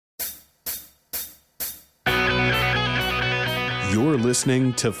You're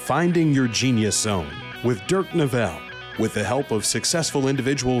listening to Finding Your Genius Zone with Dirk Nevelle. With the help of successful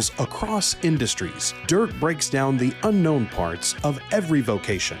individuals across industries, Dirk breaks down the unknown parts of every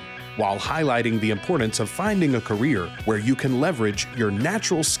vocation while highlighting the importance of finding a career where you can leverage your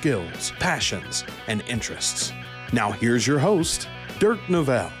natural skills, passions, and interests. Now here's your host, Dirk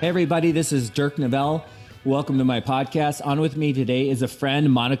Nevelle. Hey everybody, this is Dirk Nevelle. Welcome to my podcast. On with me today is a friend,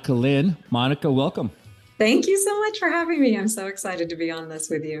 Monica Lynne. Monica, welcome. Thank you so much for having me. I'm so excited to be on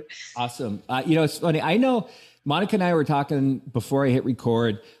this with you. Awesome. It's funny. I know Monica and I were talking before I hit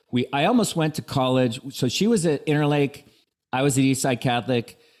record. I almost went to college. So she was at Interlake. I was at Eastside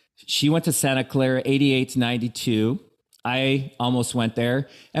Catholic. She went to Santa Clara, 88 to 92. I almost went there.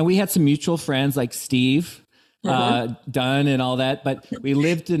 And we had some mutual friends like Steve Dunn and all that. But we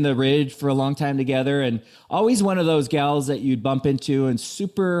lived in the Ridge for a long time together, and always one of those gals that you'd bump into and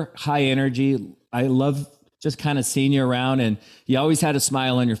super high energy. I love just kind of seeing you around, and you always had a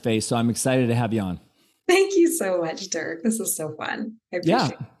smile on your face. So I'm excited to have you on. Thank you so much, Dirk. This is so fun. I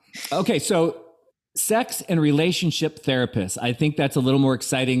appreciate it. Okay. So sex and relationship therapist. I think that's a little more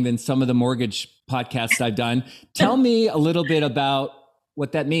exciting than some of the mortgage podcasts I've done. Tell me a little bit about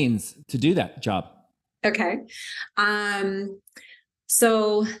what that means to do that job. Okay.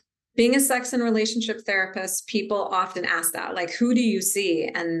 So being a sex and relationship therapist, people often ask that, like, who do you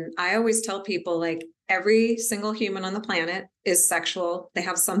see? And I always tell people, like, every single human on the planet is sexual. They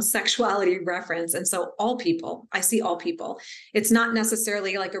have some sexuality reference. And so all people, I see all people. It's not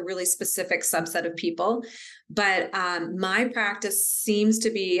necessarily like a really specific subset of people, but my practice seems to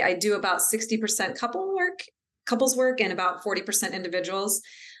be, I do about 60% couples work and about 40% individuals.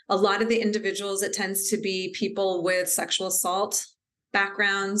 A lot of the individuals, it tends to be people with sexual assault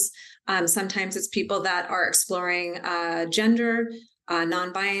backgrounds. Sometimes it's people that are exploring gender,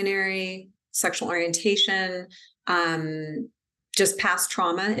 non-binary, sexual orientation, just past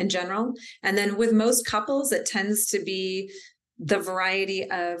trauma in general. And then with most couples, it tends to be the variety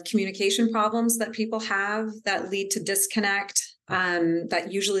of communication problems that people have that lead to disconnect, that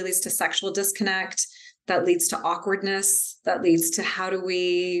usually leads to sexual disconnect, that leads to awkwardness, that leads to how do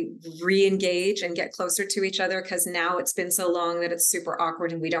we re-engage and get closer to each other, because now it's been so long that it's super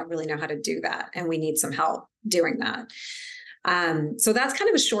awkward and we don't really know how to do that. And we need some help doing that. So that's kind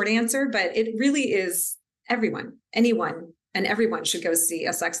of a short answer, but it really is anyone and everyone should go see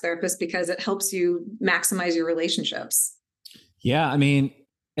a sex therapist because it helps you maximize your relationships. Yeah. I mean,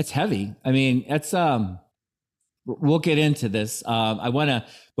 it's heavy. I mean, it's, we'll get into this. I want to,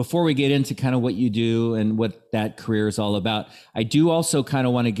 before we get into kind of what you do and what that career is all about, I do also kind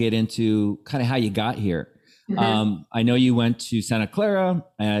of want to get into kind of how you got here. Mm-hmm. I know you went to Santa Clara.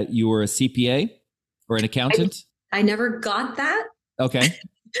 You were a CPA or an accountant. I never got that. Okay.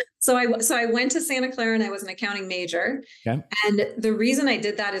 So I went to Santa Clara and I was an accounting major. Okay. And the reason I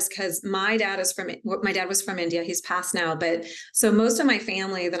did that is because my dad was from India. He's passed now, but so most of my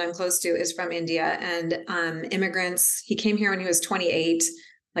family that I'm close to is from India, and immigrants. He came here when he was 28,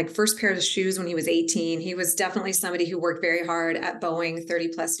 like first pair of shoes when he was 18. He was definitely somebody who worked very hard at Boeing, 30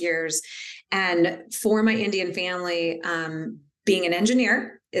 plus years. And for my Indian family, being an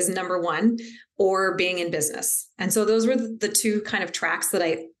engineer is number one, or being in business. And so those were the two kind of tracks that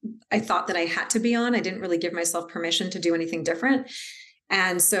I thought that I had to be on. I didn't really give myself permission to do anything different.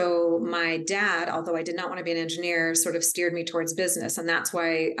 And so my dad, although I did not want to be an engineer, sort of steered me towards business. And that's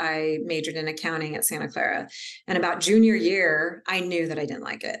why I majored in accounting at Santa Clara. And about junior year, I knew that I didn't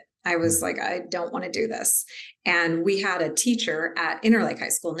like it. I was like, I don't want to do this. And we had a teacher at Interlake High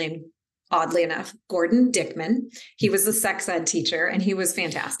School named, oddly enough, Gordon Dickman. He was a sex ed teacher and he was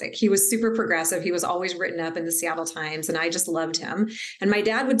fantastic. He was super progressive. He was always written up in the Seattle Times and I just loved him. And my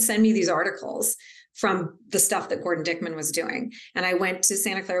dad would send me these articles from the stuff that Gordon Dickman was doing. And I went to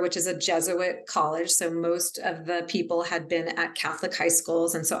Santa Clara, which is a Jesuit college. So most of the people had been at Catholic high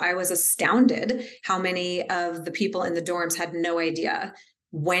schools. And so I was astounded how many of the people in the dorms had no idea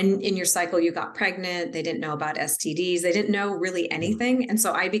when in your cycle you got pregnant. They didn't know about STDs. They didn't know really anything. And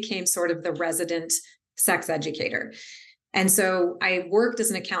so I became sort of the resident sex educator. And so I worked as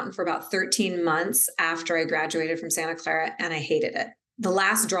an accountant for about 13 months after I graduated from Santa Clara, and I hated it. The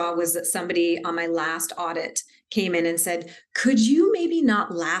last draw was that somebody on my last audit came in and said, could you maybe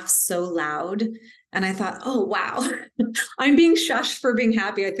not laugh so loud? And I thought, oh, wow, I'm being shushed for being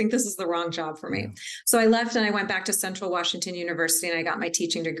happy. I think this is the wrong job for me. So I left and I went back to Central Washington University and I got my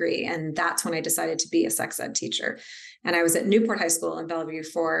teaching degree. And that's when I decided to be a sex ed teacher. And I was at Newport High School in Bellevue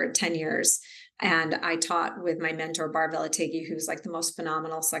for 10 years. And I taught with my mentor, Barb Velategi, who's like the most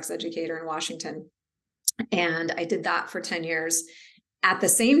phenomenal sex educator in Washington. And I did that for 10 years. At the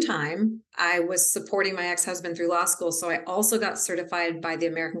same time, I was supporting my ex-husband through law school. So I also got certified by the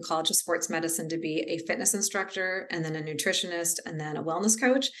American College of Sports Medicine to be a fitness instructor, and then a nutritionist, and then a wellness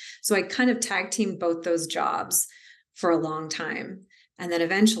coach. So I kind of tag teamed both those jobs for a long time. And then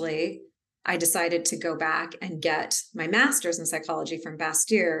eventually I decided to go back and get my master's in psychology from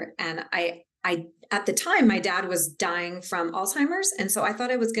Bastyr. And I at the time, my dad was dying from Alzheimer's. And so I thought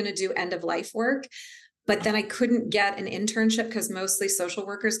I was going to do end of life work. But then I couldn't get an internship because mostly social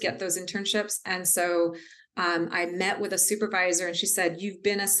workers get those internships. And so I met with a supervisor, and she said, "You've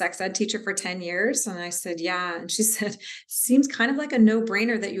been a sex ed teacher for 10 years. And I said, "Yeah." And she said, "Seems kind of like a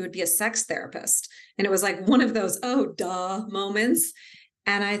no-brainer that you would be a sex therapist." And it was like one of those, oh, duh moments.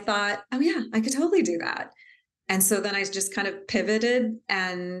 And I thought, oh yeah, I could totally do that. And so then I just kind of pivoted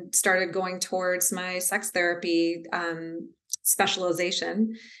and started going towards my sex therapy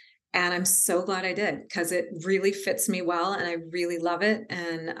specialization. And I'm so glad I did, because it really fits me well and I really love it.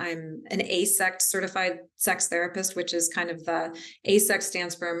 And I'm an ASECT certified sex therapist, which is kind of the ASECT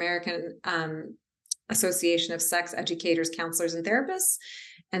stands for American Association of Sex Educators, Counselors, and Therapists.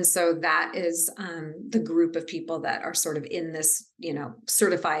 And so that is the group of people that are sort of in this,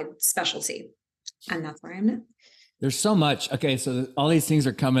 certified specialty. And that's where I am now. There's so much. Okay, so all these things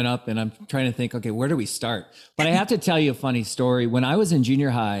are coming up, and I'm trying to think, okay, where do we start? But I have to tell you a funny story. When I was in junior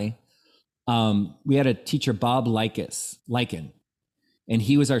high, we had a teacher, Bob Lycan, and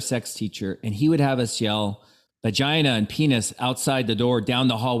he was our sex teacher, and he would have us yell vagina and penis outside the door, down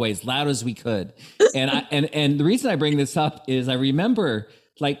the hallway, as loud as we could. And the reason I bring this up is I remember,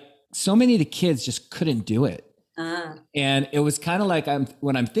 like, so many of the kids just couldn't do it. And it was kind of like,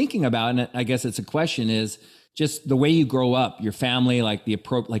 when I'm thinking about it, I guess it's a question, is just the way you grow up, your family, like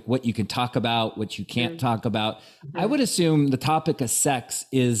like what you can talk about, what you can't talk about. I would assume the topic of sex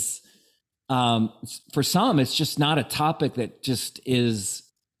is, for some, it's just not a topic that just is,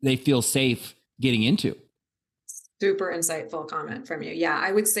 they feel safe getting into. Super insightful comment from you. Yeah,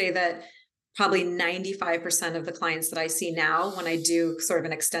 I would say that probably 95% of the clients that I see now, when I do sort of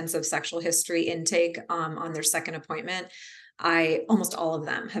an extensive sexual history intake on their second appointment, almost all of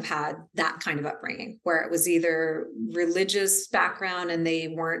them have had that kind of upbringing, where it was either religious background and they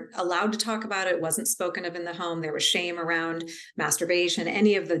weren't allowed to talk about it, wasn't spoken of in the home, there was shame around masturbation,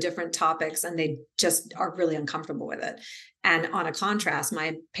 any of the different topics, and they just are really uncomfortable with it. And on a contrast,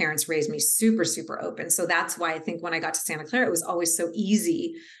 my parents raised me super, super open. So that's why I think when I got to Santa Clara, it was always so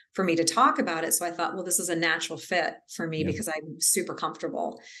easy for me to talk about it. So I thought, well, this is a natural fit for me because I'm super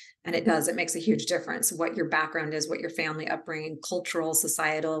comfortable. And it makes a huge difference what your background is, what your family upbringing, cultural,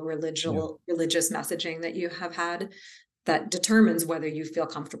 societal, religious messaging that you have had, that determines whether you feel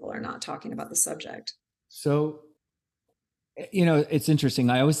comfortable or not talking about the subject. So, it's interesting.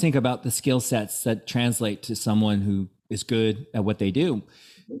 I always think about the skill sets that translate to someone who is good at what they do.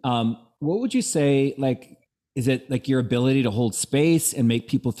 What would you say, like, is it like your ability to hold space and make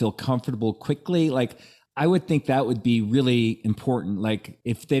people feel comfortable quickly? Like, I would think that would be really important. Like,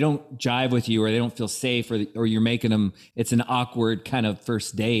 if they don't jive with you, or they don't feel safe, or you're making them, it's an awkward kind of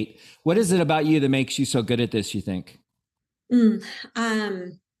first date. What is it about you that makes you so good at this, you think?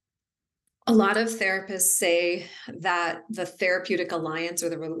 A lot of therapists say that the therapeutic alliance, or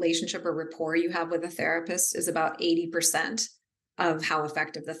the relationship or rapport you have with a therapist, is about 80% of how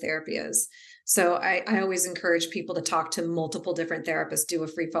effective the therapy is. So I always encourage people to talk to multiple different therapists, do a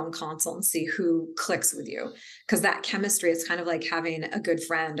free phone consult, and see who clicks with you. Because that chemistry is kind of like having a good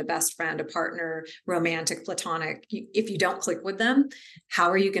friend, a best friend, a partner, romantic, platonic. If you don't click with them, how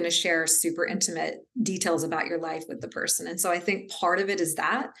are you going to share super intimate details about your life with the person? And so I think part of it is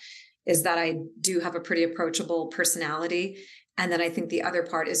that I do have a pretty approachable personality. And then I think the other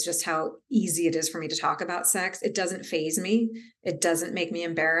part is just how easy it is for me to talk about sex. It doesn't faze me. It doesn't make me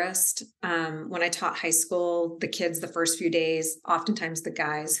embarrassed. When I taught high school, the kids, the first few days, oftentimes the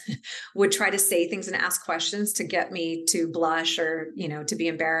guys would try to say things and ask questions to get me to blush or, to be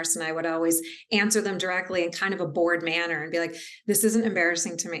embarrassed. And I would always answer them directly in kind of a bored manner and be like, this isn't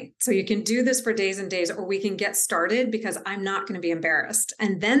embarrassing to me. So you can do this for days and days, or we can get started because I'm not going to be embarrassed.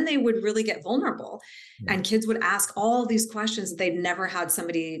 And then they would really get vulnerable. And kids would ask all these questions that they'd never had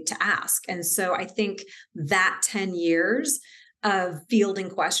somebody to ask. And so I think that 10 years of fielding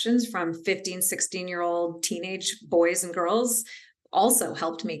questions from 15, 16-year-old teenage boys and girls also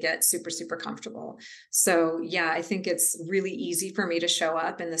helped me get super, super comfortable. So yeah, I think it's really easy for me to show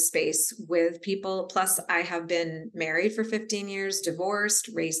up in the space with people. Plus, I have been married for 15 years, divorced,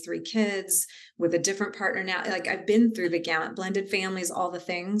 raised 3 kids with a different partner now. Like, I've been through the gamut, blended families, all the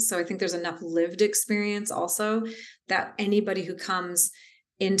things. So I think there's enough lived experience also that anybody who comes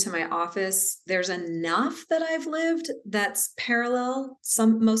into my office, there's enough that I've lived that's parallel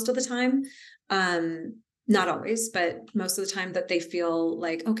most of the time. Not always, but most of the time that they feel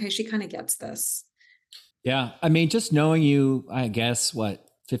like, okay, she kind of gets this. Yeah. I mean, just knowing you, I guess,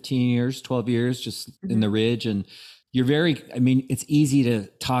 15 years, 12 years, just in the Ridge. And you're I mean, it's easy to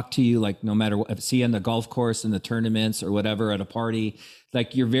talk to you, like no matter what, see you on the golf course in the tournaments or whatever, at a party,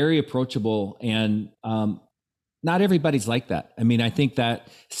 like you're very approachable. And not everybody's like that. I mean, I think that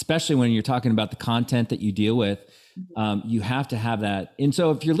especially when you're talking about the content that you deal with, you have to have that. And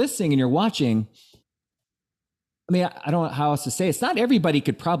so if you're listening and you're watching, I mean, I don't know how else to say it. It's not everybody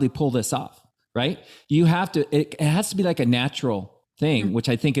could probably pull this off, right? You have to, it has to be like a natural thing, which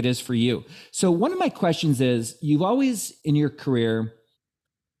I think it is for you. So one of my questions is, you've always, in your career,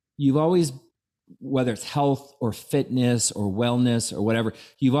 whether it's health or fitness or wellness or whatever,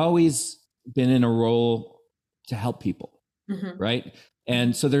 you've always been in a role to help people, right?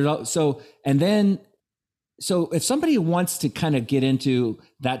 And so if somebody wants to kind of get into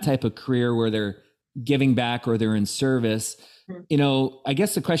that type of career where they're giving back or they're in service, I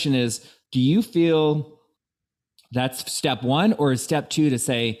guess the question is, do you feel that's step one, or is step two to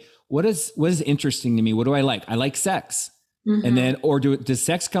say, what is interesting to me? What do I like? I like sex. And then, or does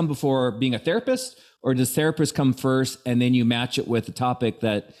sex come before being a therapist, or does therapist come first and then you match it with the topic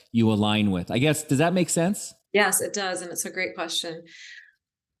that you align with? I guess, does that make sense? Yes, it does. And it's a great question.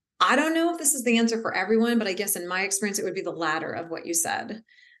 I don't know if this is the answer for everyone, but I guess in my experience, it would be the latter of what you said.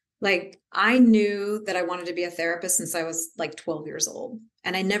 Like, I knew that I wanted to be a therapist since I was like 12 years old.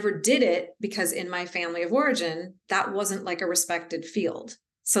 And I never did it because in my family of origin, that wasn't like a respected field.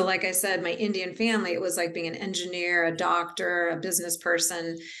 So like I said, my Indian family, it was like being an engineer, a doctor, a business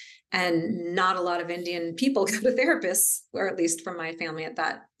person, and not a lot of Indian people go to therapists, or at least from my family at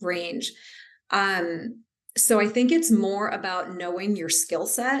that range. So I think it's more about knowing your skill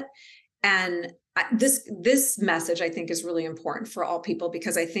set. And this message, I think, is really important for all people,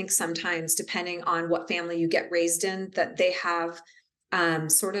 because I think sometimes, depending on what family you get raised in, that they have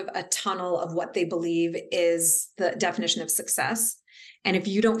sort of a tunnel of what they believe is the definition of success. And if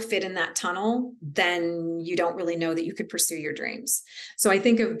you don't fit in that tunnel, then you don't really know that you could pursue your dreams. So I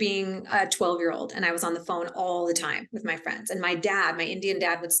think of being a 12-year-old, and I was on the phone all the time with my friends. And my dad, my Indian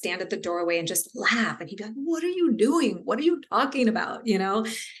dad, would stand at the doorway and just laugh. And he'd be like, "What are you doing? What are you talking about?"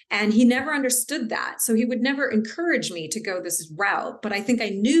 And he never understood that. So he would never encourage me to go this route. But I think I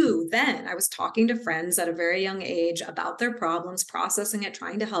knew then. I was talking to friends at a very young age about their problems, processing it,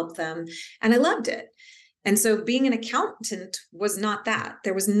 trying to help them. And I loved it. And so being an accountant was not that.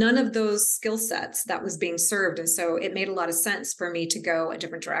 There was none of those skill sets that was being served. And so it made a lot of sense for me to go a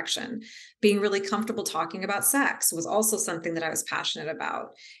different direction. Being really comfortable talking about sex was also something that I was passionate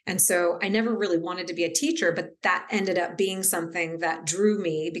about. And so I never really wanted to be a teacher, but that ended up being something that drew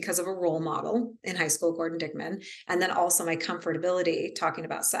me because of a role model in high school, Gordon Dickman, and then also my comfortability talking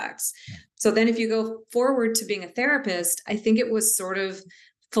about sex. So then if you go forward to being a therapist, I think it was sort of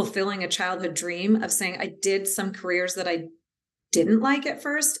fulfilling a childhood dream of saying, I did some careers that I didn't like at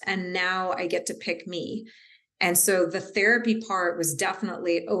first, and now I get to pick me. And so the therapy part was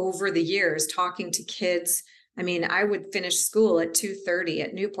definitely over the years talking to kids. I mean, I would finish school at 2:30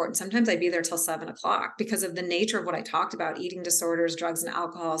 at Newport, and sometimes I'd be there till 7:00 because of the nature of what I talked about: eating disorders, drugs and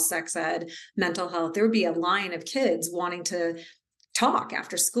alcohol, sex ed, mental health. There would be a line of kids wanting to talk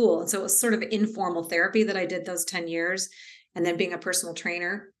after school. And so it was sort of informal therapy that I did those 10 years. And then being a personal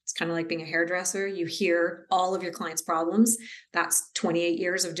trainer, it's kind of like being a hairdresser. You hear all of your clients' problems. That's 28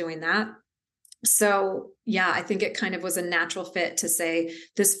 years of doing that. So yeah, I think it kind of was a natural fit to say,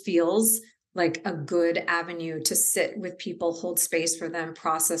 this feels like a good avenue to sit with people, hold space for them,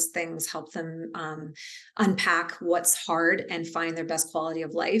 process things, help them unpack what's hard and find their best quality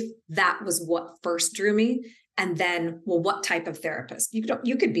of life. That was what first drew me. And then, well, what type of therapist?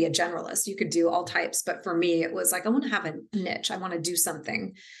 You could be a generalist, you could do all types. But for me, it was like, I want to have a niche. I want to do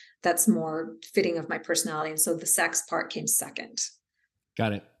something that's more fitting of my personality. And so the sex part came second.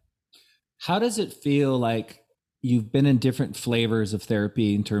 Got it. How does it feel like you've been in different flavors of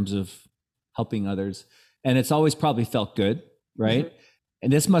therapy in terms of helping others? And it's always probably felt good, right? Mm-hmm.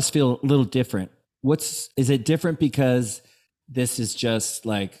 And this must feel a little different. Is it different because this is just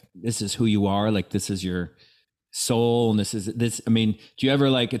like, this is who you are? Like, this is your soul, and I mean, do you ever,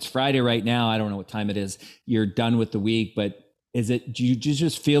 like, it's Friday right now, I don't know what time it is, you're done with the week, but do you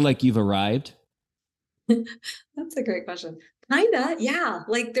just feel like you've arrived? That's a great question. Kinda, yeah.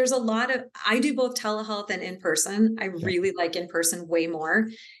 Like, there's a lot of, I do both telehealth and in person. I really like in person way more.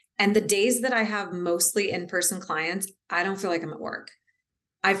 And the days that I have mostly in-person clients, I don't feel like I'm at work.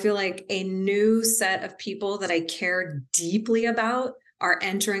 I feel like a new set of people that I care deeply about are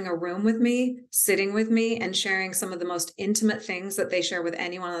entering a room with me, sitting with me, and sharing some of the most intimate things that they share with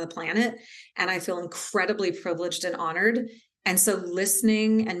anyone on the planet. And I feel incredibly privileged and honored. And so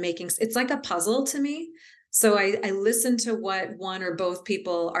listening and it's like a puzzle to me. So I listen to what one or both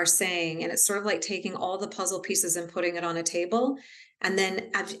people are saying, and it's sort of like taking all the puzzle pieces and putting it on a table. And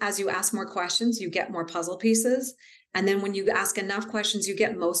then as you ask more questions, you get more puzzle pieces. And then when you ask enough questions, you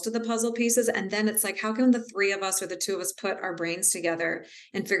get most of the puzzle pieces. And then it's like, how can the three of us or the two of us put our brains together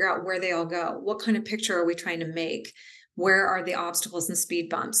and figure out where they all go? What kind of picture are we trying to make? Where are the obstacles and speed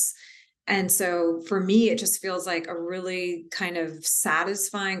bumps? And so for me, it just feels like a really kind of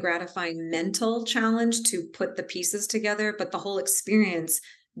satisfying, gratifying mental challenge to put the pieces together. But the whole experience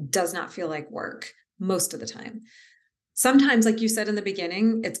does not feel like work most of the time. Sometimes, like you said in the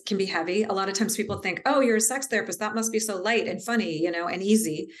beginning, it can be heavy. A lot of times people think, oh, you're a sex therapist. That must be so light and funny, and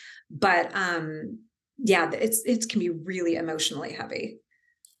easy. But yeah, it can be really emotionally heavy.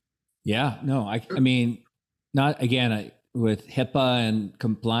 Yeah, no, I mean, not again, with HIPAA and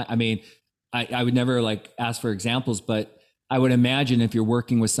compliance. I mean, I would never like ask for examples, but I would imagine if you're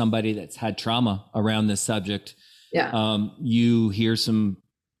working with somebody that's had trauma around this subject, you hear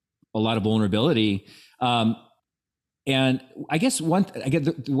a lot of vulnerability. And I guess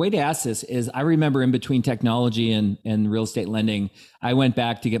the way to ask this is, I remember in between technology and real estate lending, I went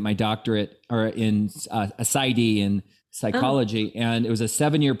back to get my doctorate in a PsyD in psychology, and it was a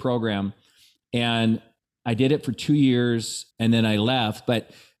 7-year program, and I did it for 2 years, and then I left.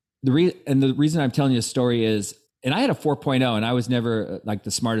 But the reason I'm telling you a story is, and I had a 4.0, and I was never like the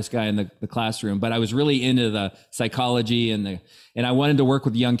smartest guy in the classroom, but I was really into the psychology and I wanted to work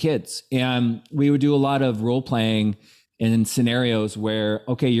with young kids. And we would do a lot of role playing in scenarios where,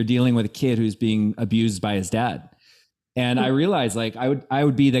 okay, you're dealing with a kid who's being abused by his dad. And I realized like I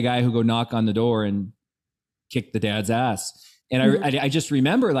would be the guy who go knock on the door and kick the dad's ass. And I just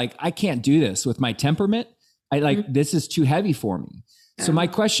remember like, I can't do this with my temperament. This is too heavy for me. So my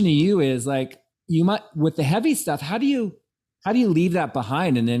question to you is like, you might, with the heavy stuff, how do you leave that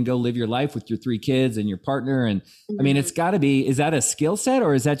behind and then go live your life with your 3 kids and your partner? And I mean, it's gotta be, is that a skill set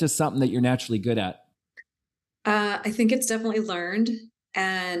or is that just something that you're naturally good at? I think it's definitely learned.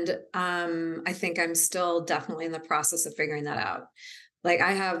 And I think I'm still definitely in the process of figuring that out. Like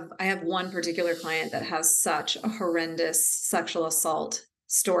I have one particular client that has such a horrendous sexual assault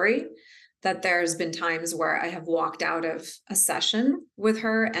story that there's been times where I have walked out of a session with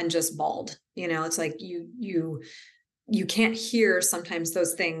her and just bawled. It's like you can't hear sometimes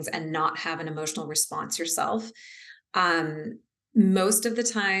those things and not have an emotional response yourself. Most of the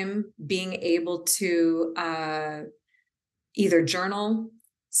time being able to either journal,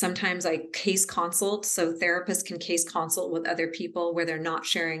 sometimes I case consult. So therapists can case consult with other people where they're not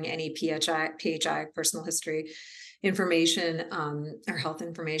sharing any PHI, personal history information, or health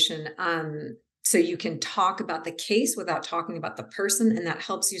information. So you can talk about the case without talking about the person. And that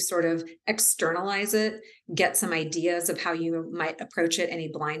helps you sort of externalize it, get some ideas of how you might approach it, any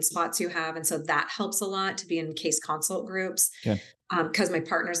blind spots you have. And so that helps a lot to be in case consult groups. Okay. Because my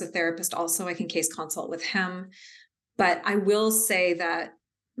partner's a therapist also, I can case consult with him. But I will say that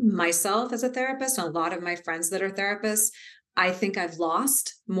myself as a therapist, and a lot of my friends that are therapists, I think I've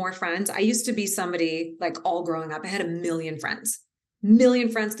lost more friends. I used to be somebody like all growing up. I had a million friends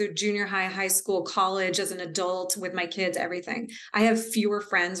through junior high, high school, college, as an adult with my kids, everything. I have fewer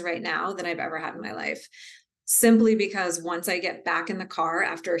friends right now than I've ever had in my life, simply because once I get back in the car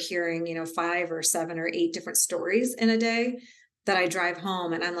after hearing, 5 or 7 or 8 different stories in a day, that I drive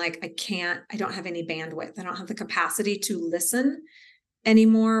home and I'm like, I don't have any bandwidth. I don't have the capacity to listen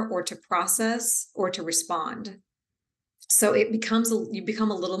anymore or to process or to respond. So you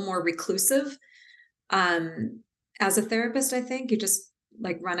become a little more reclusive. As a therapist, I think you just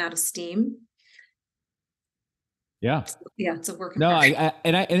like run out of steam. Yeah. Yeah. It's a work. No,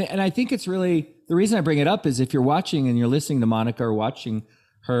 I think it's really, the reason I bring it up is if you're watching and you're listening to Monica or watching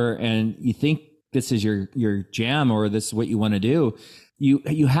her and you think this is your jam or this is what you want to do,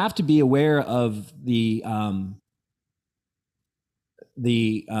 you have to be aware of the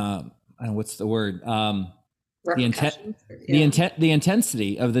what's the word? The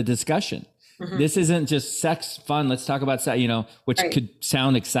intensity of the discussion. Mm-hmm. This isn't just sex fun. Let's talk about sex, which right. could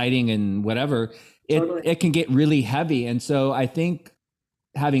sound exciting and whatever. It can get really heavy. And so I think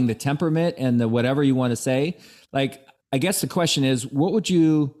having the temperament and the whatever you want to say, like, I guess the question is, what would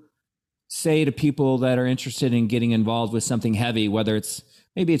you say to people that are interested in getting involved with something heavy, whether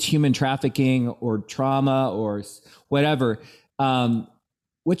maybe it's human trafficking or trauma or whatever?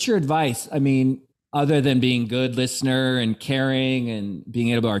 What's your advice? I mean, other than being a good listener and caring and being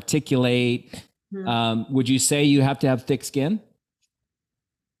able to articulate, would you say you have to have thick skin?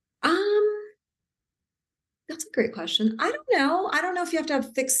 a great question. I don't know. I don't know if you have to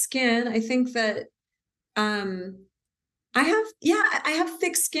have thick skin. I think that I have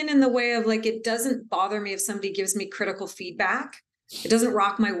thick skin in the way of like, it doesn't bother me if somebody gives me critical feedback. It doesn't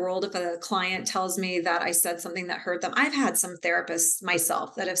rock my world if a client tells me that I said something that hurt them. I've had some therapists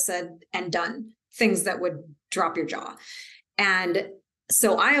myself that have said and done things that would drop your jaw. And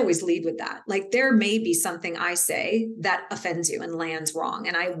so I always lead with that. Like, there may be something I say that offends you and lands wrong.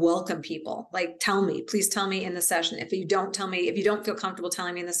 And I welcome people. Like, please tell me in the session. If you don't feel comfortable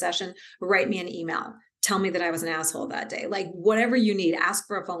telling me in the session, write me an email. Tell me that I was an asshole that day. Like, whatever you need, ask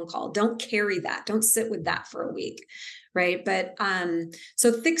for a phone call. Don't carry that. Don't sit with that for a week. Right. But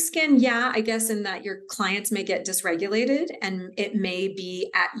so thick skin, yeah, I guess, in that your clients may get dysregulated and it may be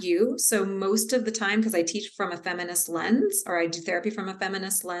at you. So most of the time, because I teach from a feminist lens, or I do therapy from a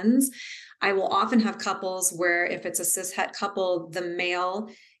feminist lens, I will often have couples where if it's a cis-het couple, the male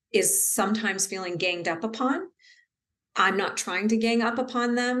is sometimes feeling ganged up upon. I'm not trying to gang up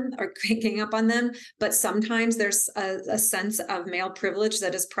on them, but sometimes there's a sense of male privilege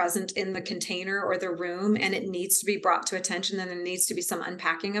that is present in the container or the room, and it needs to be brought to attention, and there needs to be some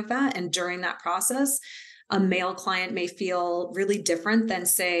unpacking of that. And during that process, a male client may feel really different than,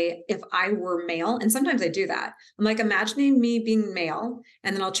 say, if I were male. And sometimes I do that. I'm like, imagining me being male,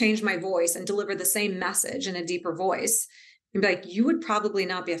 and then I'll change my voice and deliver the same message in a deeper voice. And be like, you would probably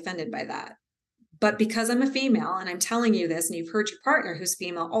not be offended by that. But because I'm a female and I'm telling you this, and you've heard your partner who's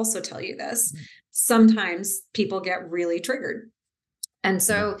female also tell you this, sometimes people get really triggered. And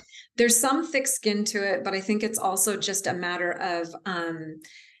so there's some thick skin to it, but I think it's also just a matter of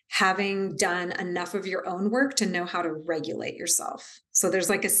having done enough of your own work to know how to regulate yourself. So there's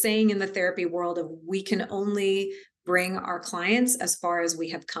like a saying in the therapy world of, we can only bring our clients as far as we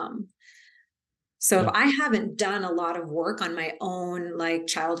have come. So if I haven't done a lot of work on my own, like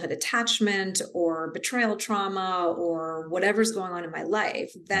childhood attachment or betrayal trauma or whatever's going on in my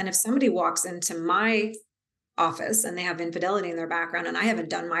life, then if somebody walks into my office and they have infidelity in their background and I haven't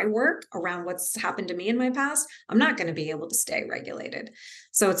done my work around what's happened to me in my past, I'm not going to be able to stay regulated.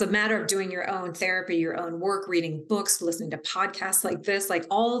 So it's a matter of doing your own therapy, your own work, reading books, listening to podcasts like this, like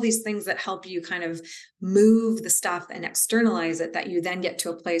all these things that help you kind of move the stuff and externalize it, that you then get to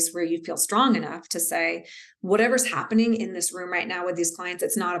a place where you feel strong enough to say, whatever's happening in this room right now with these clients,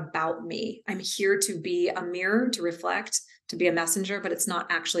 it's not about me. I'm here to be a mirror, to reflect, to be a messenger, but it's not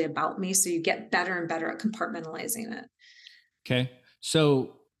actually about me. So you get better and better at compartmentalizing it. Okay.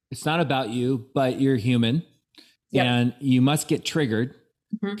 So it's not about you, but you're human. Yep. And you must get triggered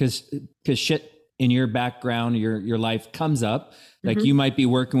because shit in your background, your life comes up. Like you might be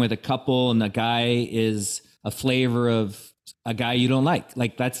working with a couple and the guy is a flavor of a guy you don't like.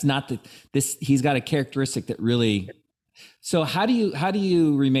 Like that's not he's got a characteristic that really, so how do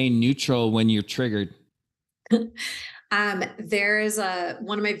you remain neutral when you're triggered? There is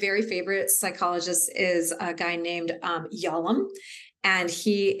one of my very favorite psychologists is a guy named Yalom. And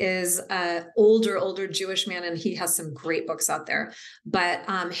he is an older Jewish man, and he has some great books out there. But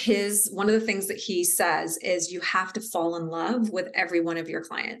one of the things that he says is you have to fall in love with every one of your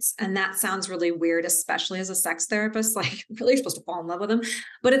clients. And that sounds really weird, especially as a sex therapist, like really supposed to fall in love with them.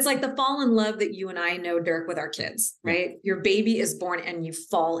 But it's like the fall in love that you and I know, Dirk, with our kids, right? Yeah. Your baby is born and you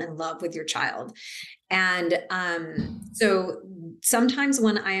fall in love with your child. And so sometimes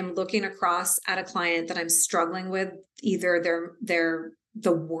when I am looking across at a client that I'm struggling with, either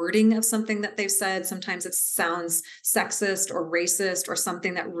the wording of something that they've said, sometimes it sounds sexist or racist or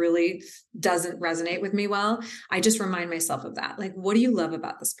something that really doesn't resonate with me well, I just remind myself of that. Like, what do you love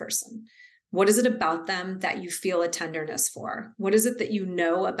about this person? What is it about them that you feel a tenderness for? What is it that you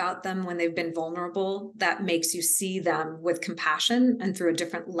know about them when they've been vulnerable that makes you see them with compassion and through a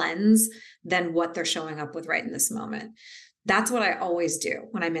different lens than what they're showing up with right in this moment? That's what I always do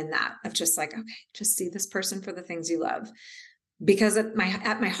when I'm in that, of just like, okay, just see this person for the things you love. Because at my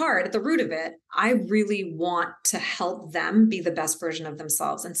heart, at the root of it, I really want to help them be the best version of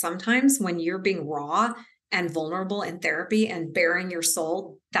themselves. And sometimes when you're being raw and vulnerable in therapy and bearing your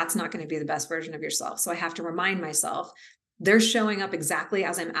soul, that's not going to be the best version of yourself. So I have to remind myself they're showing up exactly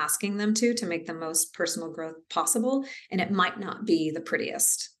as I'm asking them to make the most personal growth possible. And it might not be the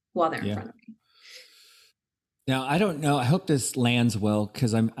prettiest while they're in front of me. Now, I don't know. I hope this lands well,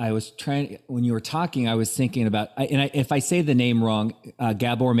 because I was trying, when you were talking, I was thinking about, if I say the name wrong,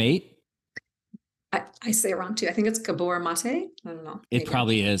 Gabor Mate. I say it wrong too. I think it's Gabor Mate. I don't know. It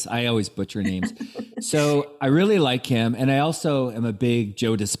probably is. I always butcher names. So I really like him. And I also am a big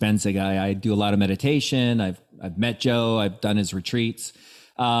Joe Dispenza guy. I do a lot of meditation. I've met Joe. I've done his retreats.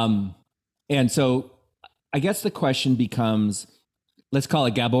 And so I guess the question becomes, let's call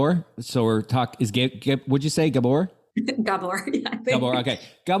it Gabor. So we're would you say Gabor? Gabor, yeah. I think. Gabor, okay.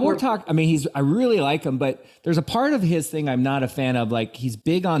 Gabor I mean, I really like him, but there's a part of his thing I'm not a fan of. Like, he's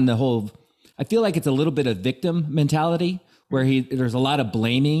big on the whole, I feel like it's a little bit of victim mentality where there's a lot of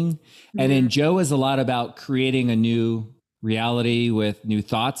blaming. And then Joe is a lot about creating a new reality with new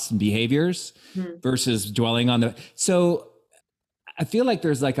thoughts and behaviors versus dwelling on so I feel like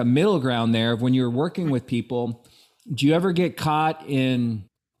there's like a middle ground there of when you're working with people. Do you ever get caught in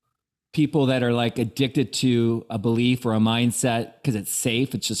people that are like addicted to a belief or a mindset because it's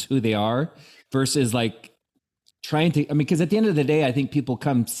safe, it's just who they are, versus like trying to, I mean, because at the end of the day, I think people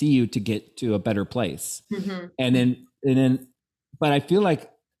come see you to get to a better place. And then, but I feel like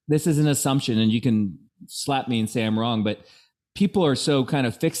this is an assumption, and you can slap me and say I'm wrong, but people are so kind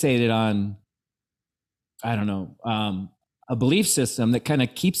of fixated on, I don't know, a belief system that kind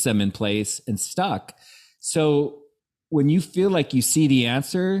of keeps them in place and stuck. So when you feel like you see the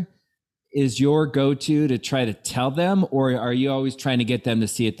answer, is your go-to to try to tell them, or are you always trying to get them to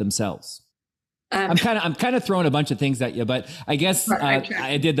see it themselves? I'm kind of throwing a bunch of things at you, but I guess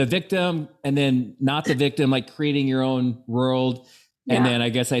I did the victim and then not the victim, like creating your own world. And then I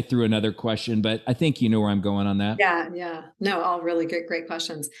guess I threw another question, but I think you know where I'm going on that. Yeah. No, all really great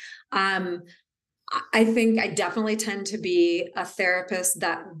questions. I think I definitely tend to be a therapist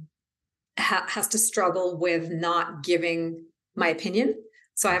that has to struggle with not giving my opinion.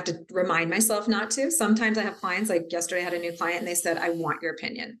 So I have to remind myself not to. Sometimes I have clients, like yesterday I had a new client and they said, I want your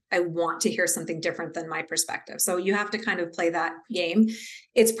opinion. I want to hear something different than my perspective. So you have to kind of play that game.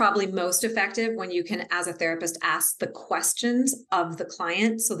 It's probably most effective when you can, as a therapist, ask the questions of the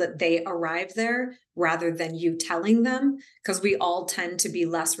client so that they arrive there rather than you telling them, because we all tend to be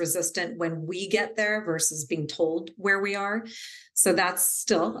less resistant when we get there versus being told where we are. So that's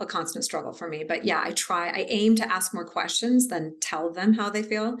still a constant struggle for me. But yeah, I aim to ask more questions than tell them how they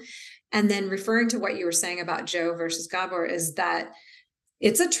feel. And then referring to what you were saying about Joe versus Gabor is that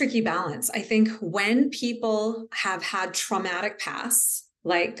it's a tricky balance. I think when people have had traumatic pasts,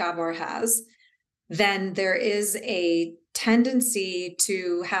 like Gabor has, then there is a tendency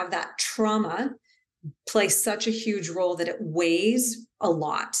to have that trauma play such a huge role that it weighs a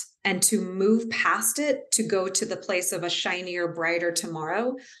lot. And to move past it, to go to the place of a shinier, brighter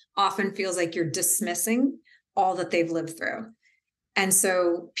tomorrow, often feels like you're dismissing all that they've lived through. And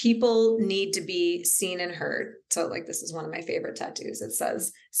so people need to be seen and heard. So like, this is one of my favorite tattoos. It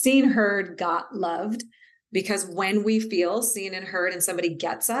says, seen, heard, got, loved. Because when we feel seen and heard and somebody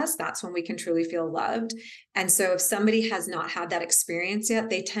gets us, that's when we can truly feel loved. And so if somebody has not had that experience yet,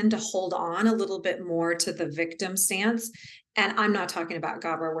 they tend to hold on a little bit more to the victim stance. And I'm not talking about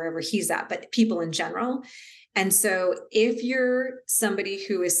Gabor wherever he's at, but people in general. And so if you're somebody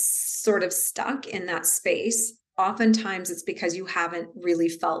who is sort of stuck in that space, oftentimes it's because you haven't really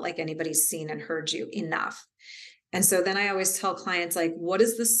felt like anybody's seen and heard you enough. And so then I always tell clients, like, what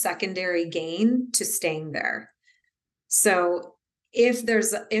is the secondary gain to staying there? So if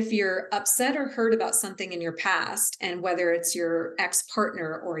you're upset or hurt about something in your past, and whether it's your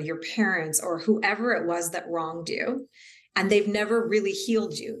ex-partner or your parents or whoever it was that wronged you, and they've never really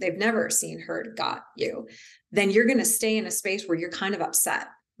healed you, they've never seen, heard, got you, then you're going to stay in a space where you're kind of upset,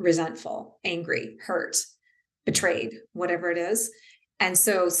 resentful, angry, hurt, betrayed, whatever it is. And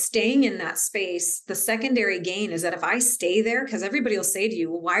so staying in that space, the secondary gain is that if I stay there, because everybody will say to you,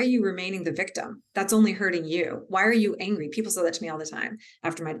 well, why are you remaining the victim? That's only hurting you. Why are you angry? People say that to me all the time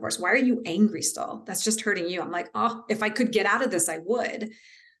after my divorce. Why are you angry still? That's just hurting you. I'm like, oh, if I could get out of this, I would.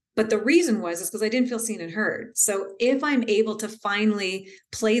 But the reason is because I didn't feel seen and heard. So if I'm able to finally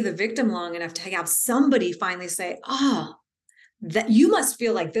play the victim long enough to have somebody finally say, oh, that you must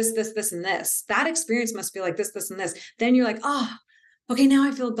feel like this, and this, that experience must feel like this, and this, then you're like, oh, okay, now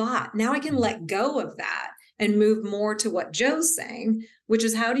I feel got. Now I can let go of that and move more to what Joe's saying, which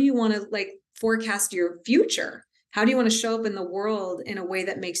is, how do you want to like forecast your future? How do you want to show up in the world in a way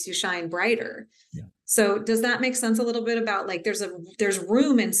that makes you shine brighter? Yeah. So does that make sense a little bit about like, there's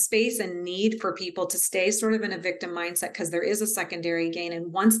room and space and need for people to stay sort of in a victim mindset, because there is a secondary gain.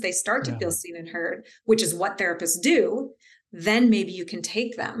 And once they start to feel seen and heard, which is what therapists do, then maybe you can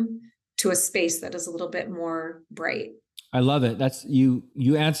take them to a space that is a little bit more bright. I love it. That's you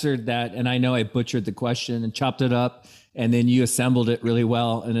answered that. And I know I butchered the question and chopped it up, and then you assembled it really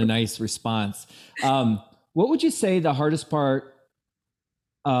well in a nice response. What would you say the hardest part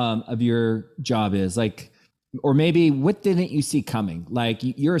of your job is? Like, or maybe what didn't you see coming? Like,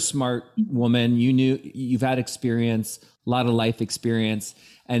 you're a smart woman, you've had experience, a lot of life experience,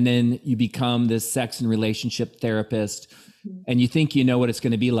 and then you become this sex and relationship therapist, and you think you know what it's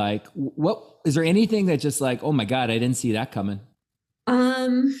going to be like. What is there anything that just like, oh my God, I didn't see that coming?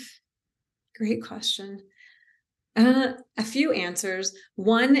 Great question. A few answers.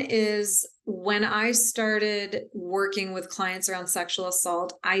 One is when I started working with clients around sexual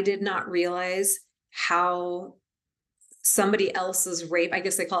assault, I did not realize how somebody else's rape, I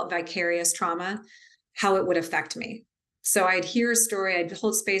guess they call it vicarious trauma, how it would affect me. So I'd hear a story, I'd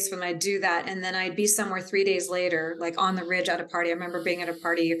hold space for them, I'd do that. And then I'd be somewhere 3 days later, like on the Ridge at a party. I remember being at a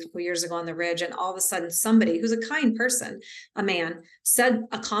party a couple years ago on the Ridge, and all of a sudden somebody who's a kind person, a man, said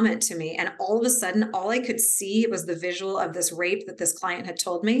a comment to me. And all of a sudden, all I could see was the visual of this rape that this client had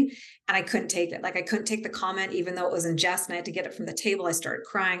told me. And I couldn't take it. Like I couldn't take the comment, even though it was in jest, and I had to get it from the table. I started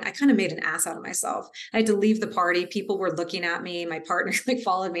crying. I kind of made an ass out of myself. I had to leave the party. People were looking at me. My partner like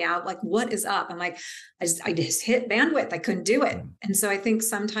followed me out. Like, what is up? I'm like, I just hit bandwidth. I couldn't do it. And so I think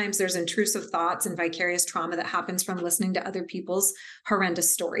sometimes there's intrusive thoughts and vicarious trauma that happens from listening to other people's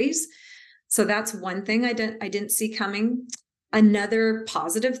horrendous stories. So that's one thing I didn't see coming. Another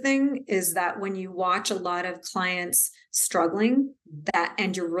positive thing is that when you watch a lot of clients struggling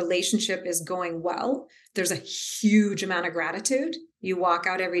and your relationship is going well, there's a huge amount of gratitude. You walk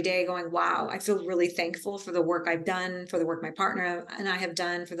out every day going, wow, I feel really thankful for the work I've done, for the work my partner and I have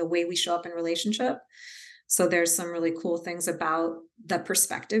done, for the way we show up in relationship. So there's some really cool things about the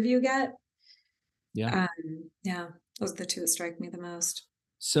perspective you get. Yeah. Yeah. Those are the two that strike me the most.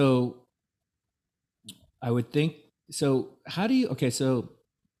 So I would think, so how do you, so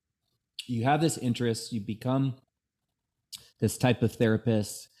you have this interest, you become this type of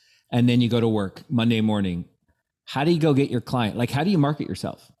therapist, and then you go to work Monday morning. How do you go get your client? Like, how do you market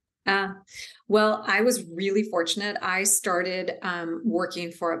yourself? Well, I was really fortunate. I started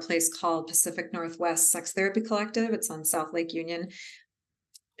working for a place called Pacific Northwest Sex Therapy Collective. It's on South Lake Union.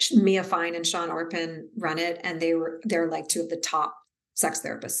 Mia Fine and Sean Orpin run it, and they're like two of the top sex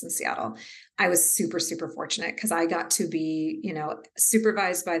therapists in Seattle. I was super, super fortunate because I got to be,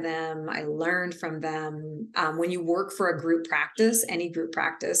 supervised by them. I learned from them. When you work for a group practice, any group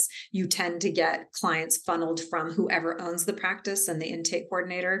practice, you tend to get clients funneled from whoever owns the practice and the intake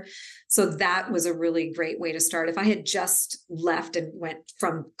coordinator. So that was a really great way to start. If I had just left and went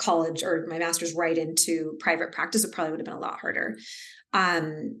from college or my master's right into private practice, it probably would have been a lot harder.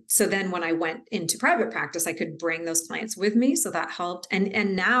 So then when I went into private practice, I could bring those clients with me. So that helped.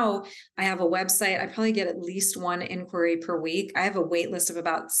 And now I have a website. I probably get at least one inquiry per week. I have a wait list of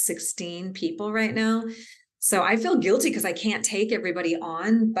about 16 people right now. So I feel guilty because I can't take everybody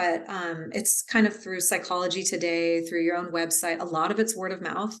on, but it's kind of through Psychology Today, through your own website. A lot of it's word of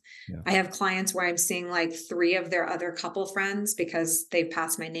mouth. Yeah. I have clients where I'm seeing like 3 of their other couple friends because they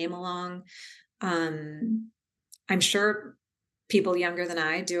passed my name along. I'm sure people younger than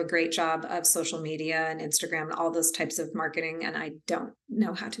I do a great job of social media and Instagram and all those types of marketing. And I don't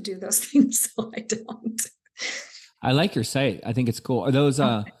know how to do those things. So I don't. I like your site. I think it's cool. Are those,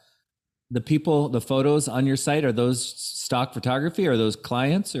 the photos on your site, are those stock photography? Are those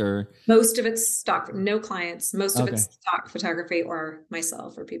clients or? Most of it's stock, no clients. Most of it's stock photography or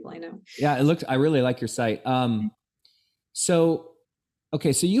myself or people I know. Yeah, I really like your site. So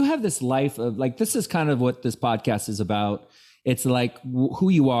you have this life of like, this is kind of what this podcast is about. It's like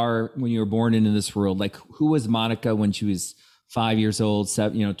who you are when you were born into this world. Like, who was Monica when she was 5 years old,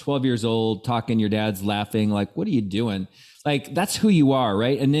 12 years old, talking, your dad's laughing, like, what are you doing? Like, that's who you are,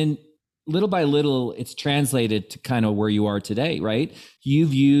 right? And then little by little, it's translated to kind of where you are today, right?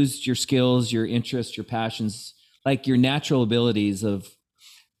 You've used your skills, your interests, your passions, like your natural abilities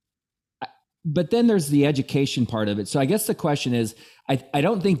but then there's the education part of it. So I guess the question is, I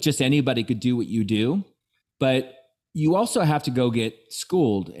don't think just anybody could do what you do, but you also have to go get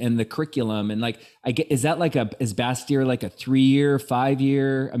schooled and the curriculum. And like, is that like is Bastyr like a 3-year,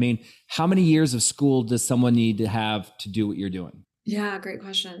 5-year? I mean, how many years of school does someone need to have to do what you're doing? Yeah, great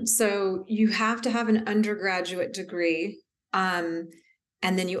question. So you have to have an undergraduate degree. And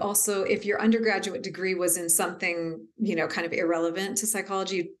then you also, if your undergraduate degree was in something, kind of irrelevant to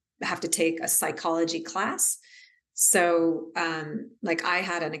psychology, you have to take a psychology class. So, like I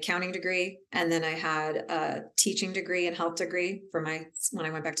had an accounting degree and then I had a teaching degree and health degree when I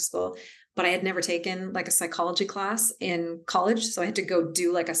went back to school, but I had never taken like a psychology class in college. So I had to go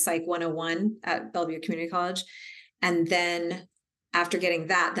do like a Psych 101 at Bellevue Community College. And then after getting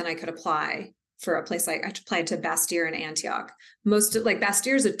that, then I could apply for a place. I applied to Bastyr in Antioch.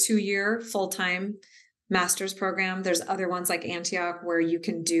 Bastyr is a 2-year full-time master's program. There's other ones like Antioch where you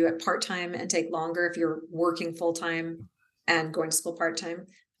can do it part-time and take longer if you're working full-time and going to school part-time.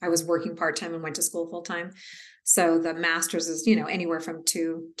 I was working part-time and went to school full-time. So the master's is, anywhere from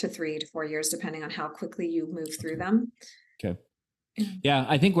 2 to 3 to 4 years, depending on how quickly you move through them. Okay. Yeah.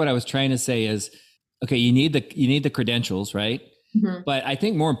 I think what I was trying to say is, okay, you need the credentials, right? Mm-hmm. But I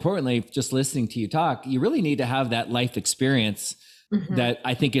think more importantly, just listening to you talk, you really need to have that life experience that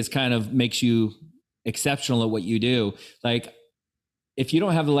I think is kind of makes you exceptional at what you do. Like if you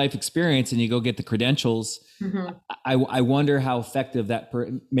don't have the life experience and you go get the credentials, I wonder how effective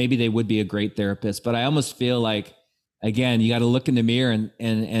maybe they would be a great therapist, but I almost feel like, again, you got to look in the mirror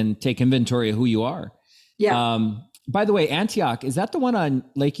and take inventory of who you are. Yeah. By the way, Antioch, is that the one on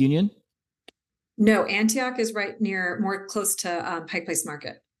Lake Union? No, Antioch is right near, more close to Pike Place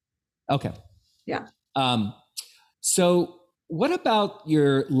Market. Okay. Yeah. So what about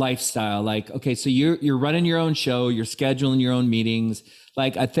your lifestyle? Like, okay, so you're running your own show, you're scheduling your own meetings.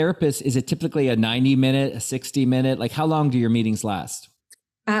 Like a therapist, is it typically a 90-minute, a 60-minute? Like how long do your meetings last?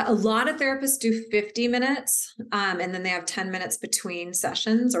 A lot of therapists do 50 minutes, and then they have 10 minutes between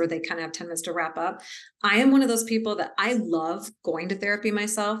sessions, or they kind of have 10 minutes to wrap up. I am one of those people that I love going to therapy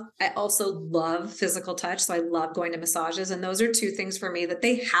myself. I also love physical touch. So I love going to massages. And those are two things for me that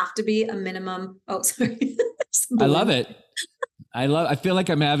they have to be a minimum. Oh, sorry. I love it. I feel like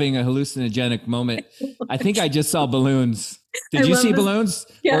I'm having a hallucinogenic moment. I think I just saw balloons. Did you see balloons?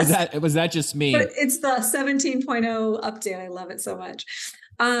 Yes. Or was that just me? But it's the 17.0 update. I love it so much.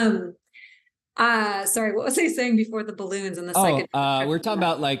 Sorry, what was I saying before the balloons and the second? We're talking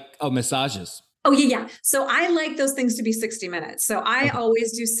about massages. Oh, yeah. So I like those things to be 60 minutes. So I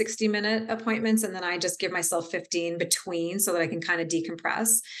always do 60-minute appointments, and then I just give myself 15 between so that I can kind of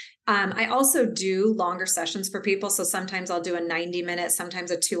decompress. I also do longer sessions for people. So sometimes I'll do a 90-minute,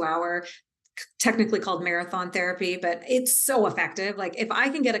 sometimes a 2-hour, technically called marathon therapy, but it's so effective. Like if I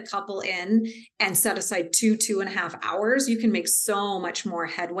can get a couple in and set aside 2.5 hours, you can make so much more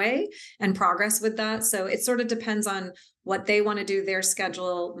headway and progress with that. So it sort of depends on what they want to do, their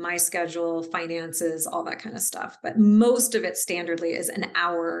schedule, my schedule, finances, all that kind of stuff. But most of it standardly is an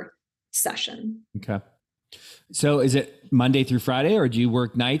hour session. Okay. So is it Monday through Friday, or do you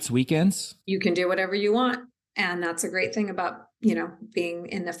work nights, weekends? You can do whatever you want. And that's a great thing about, being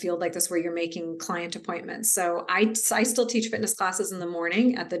in a field like this where you're making client appointments. So I still teach fitness classes in the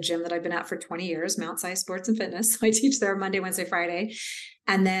morning at the gym that I've been at for 20 years, Mount Si Sports and Fitness. So I teach there Monday, Wednesday, Friday.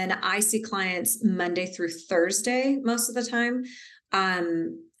 And then I see clients Monday through Thursday most of the time.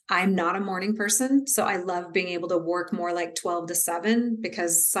 I'm not a morning person, so I love being able to work more like 12 to 7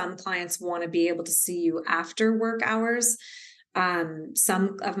 because some clients want to be able to see you after work hours.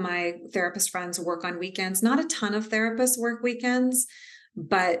 Some of my therapist friends work on weekends. Not a ton of therapists work weekends,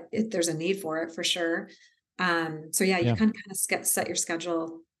 but there's a need for it for sure. So you kind of set your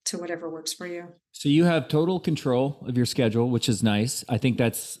schedule to whatever works for you. So you have total control of your schedule, which is nice. I think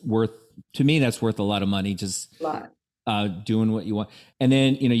that's worth a lot of money, just doing what you want. And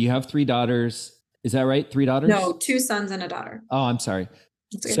then, you have 3 daughters. Is that right? 3 daughters? No, 2 sons and a daughter. Oh, I'm sorry.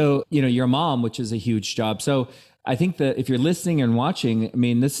 So, you're a mom, which is a huge job. So I think that if you're listening and watching, I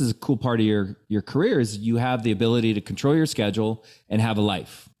mean, this is a cool part of your career is you have the ability to control your schedule and have a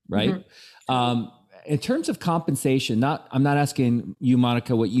life, right? Mm-hmm. In terms of compensation, I'm not asking you,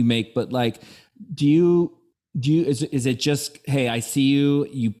 Monica, what you make, but like, is it just, hey, I see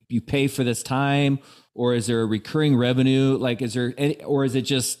you pay for this time, or is there a recurring revenue? Like, or is it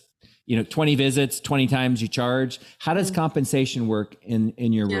just, 20 visits, 20 times you charge? How does compensation work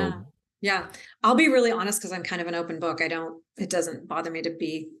in your world? Yeah. I'll be really honest because I'm kind of an open book. It doesn't bother me to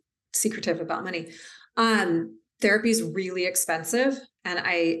be secretive about money. Therapy is really expensive and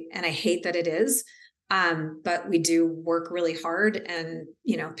I hate that it is. But we do work really hard and,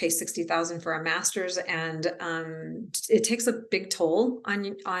 pay $60,000 for a master's, and it takes a big toll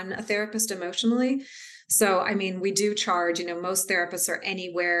on a therapist emotionally. So, I mean, we do charge, most therapists are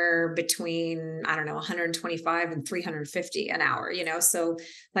anywhere between, I don't know, 125 and 350 an hour, so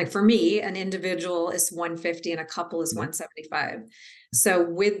like for me, an individual is 150 and a couple is 175. So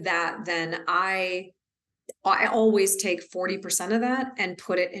with that, then I always take 40% of that and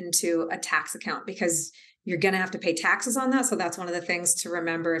put it into a tax account because you're going to have to pay taxes on that. So that's one of the things to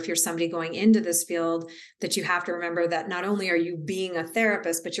remember if you're somebody going into this field, that you have to remember that not only are you being a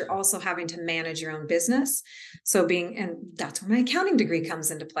therapist, but you're also having to manage your own business. So and that's where my accounting degree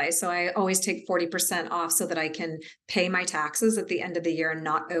comes into play. So I always take 40% off so that I can pay my taxes at the end of the year and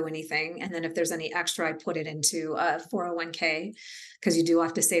not owe anything. And then if there's any extra, I put it into a 401k because you do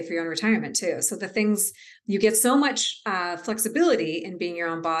have to save for your own retirement too. So the things, you get so much flexibility in being your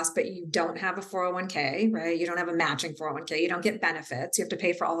own boss, but you don't have a 401k, right? You don't have a matching 401k. You don't get benefits. You have to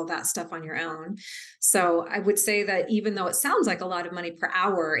pay for all of that stuff on your own. So I would say that even though it sounds like a lot of money per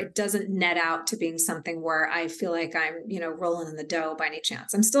hour, it doesn't net out to being something where I feel like I'm, rolling in the dough by any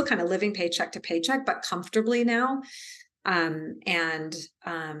chance. I'm still kind of living paycheck to paycheck, but comfortably now.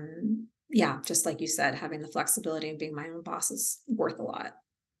 yeah, just like you said, having the flexibility and being my own boss is worth a lot.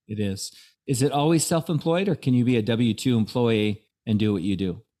 It is. Is it always self-employed, or can you be a W-2 employee and do what you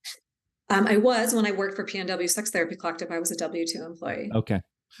do? I was, when I worked for PNW Sex Therapy Collective, I was a W-2 employee. Okay.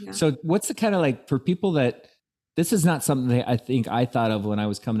 Yeah. So what's the kind of like, for people that, this is not something that I think I thought of when I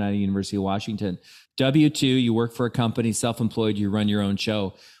was coming out of University of Washington. W-2, you work for a company, self-employed, you run your own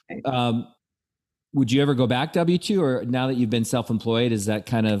show. Right. Would you ever go back W-2, or now that you've been self-employed, is that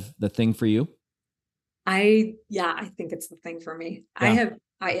kind of the thing for you? I think it's the thing for me. Yeah.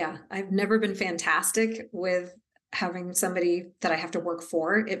 I've never been fantastic with having somebody that I have to work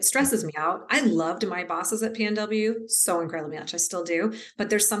for. It stresses me out. I loved my bosses at PNW so incredibly much. I still do. But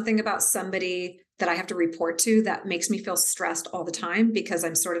there's something about somebody that I have to report to that makes me feel stressed all the time, because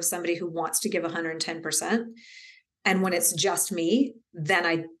I'm sort of somebody who wants to give 110%. And when it's just me, then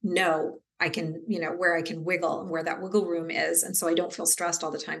I know I can, where I can wiggle and where that wiggle room is. And so I don't feel stressed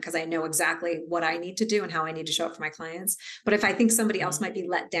all the time, because I know exactly what I need to do and how I need to show up for my clients. But if I think somebody else might be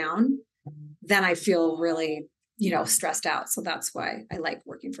let down, then I feel really, stressed out. So that's why I like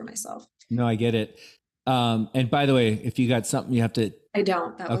working for myself. No, I get it. And by the way, if you got something you have to. I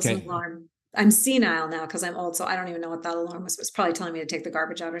don't. That was an alarm. I'm senile now because I'm old, so I don't even know what that alarm was. It was probably telling me to take the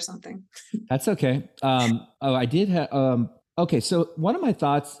garbage out or something. That's okay. I did have, okay. So one of my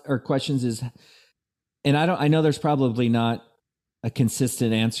thoughts or questions is, and I know there's probably not a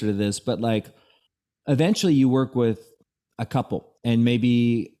consistent answer to this, but like eventually you work with a couple, and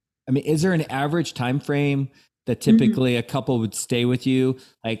maybe, is there an average time frame that typically a couple would stay with you,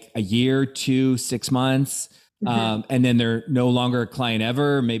 like a year, 2, 6 months? And then they're no longer a client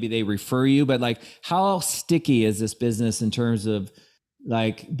ever. Maybe they refer you, but like, how sticky is this business in terms of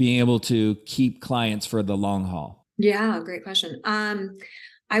like being able to keep clients for the long haul? Yeah, great question.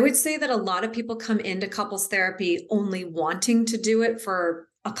 I would say that a lot of people come into couples therapy only wanting to do it for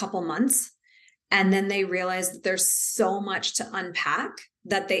a couple months. And then they realize that there's so much to unpack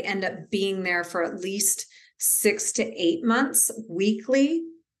that they end up being there for at least 6 to 8 months weekly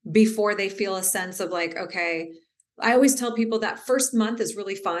before they feel a sense of like, okay, I always tell people that first month is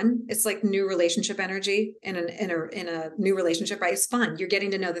really fun. It's like new relationship energy in a new relationship, right? It's fun. You're getting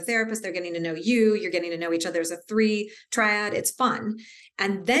to know the therapist. They're getting to know you. You're getting to know each other as a 3 triad. It's fun.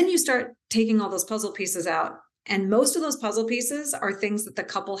 And then you start taking all those puzzle pieces out. And most of those puzzle pieces are things that the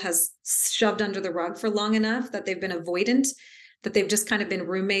couple has shoved under the rug for long enough that they've been avoidant, that they've just kind of been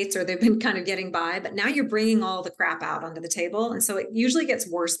roommates, or they've been kind of getting by, but now you're bringing all the crap out onto the table. And so it usually gets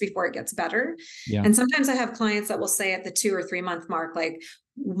worse before it gets better. Yeah. And sometimes I have clients that will say at the 2 or 3 month mark, like,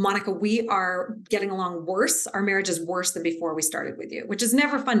 Monica, we are getting along worse. Our marriage is worse than before we started with you, which is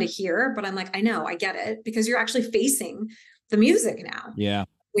never fun to hear. But I'm like, I know, I get it, because you're actually facing the music now. Yeah.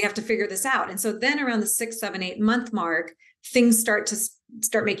 We have to figure this out. And so then around the 6, 7, 8 month mark, things start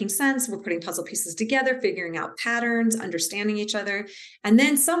making sense. We're putting puzzle pieces together, figuring out patterns, understanding each other. And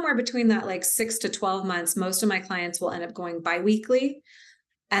then somewhere between that, like 6 to 12 months, most of my clients will end up going biweekly,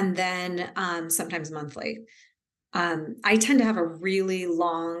 and then sometimes monthly. I tend to have a really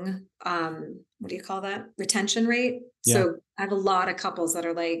long, what do you call that? Retention rate. Yeah. So I have a lot of couples that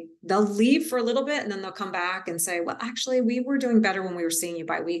are like, they'll leave for a little bit and then they'll come back and say, well, actually, we were doing better when we were seeing you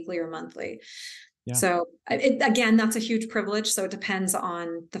biweekly or monthly. Yeah. So again, that's a huge privilege. So it depends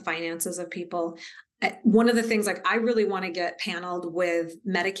on the finances of people. One of the things, like, I really want to get paneled with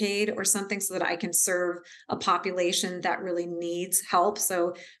Medicaid or something so that I can serve a population that really needs help.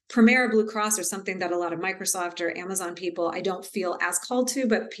 So Premier Blue Cross or something that a lot of Microsoft or Amazon people, I don't feel as called to,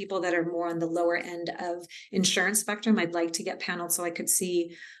 but people that are more on the lower end of insurance spectrum, I'd like to get paneled so I could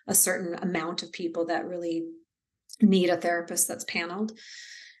see a certain amount of people that really need a therapist that's paneled.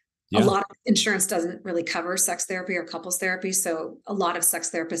 Yeah. A lot of insurance doesn't really cover sex therapy or couples therapy. So a lot of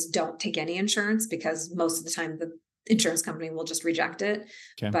sex therapists don't take any insurance because most of the time the insurance company will just reject it.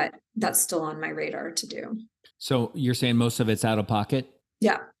 Okay. But that's still on my radar to do. So you're saying most of it's out of pocket?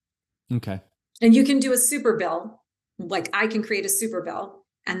 Yeah. Okay. And you can do a super bill. Like, I can create a super bill,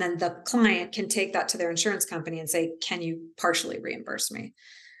 and then the client can take that to their insurance company and say, can you partially reimburse me?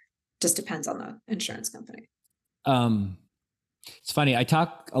 Just depends on the insurance company. It's funny. I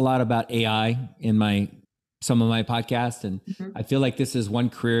talk a lot about AI in some of my podcasts, and I feel like this is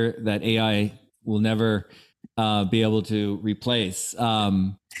one career that AI will never be able to replace.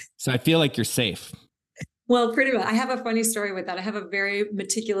 So I feel like you're safe. Well, pretty much. I have a funny story with that. I have a very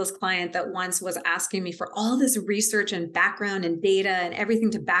meticulous client that once was asking me for all this research and background and data and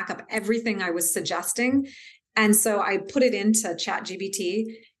everything to back up everything I was suggesting. And so I put it into ChatGPT,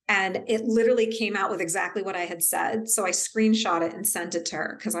 and it literally came out with exactly what I had said. So I screenshot it and sent it to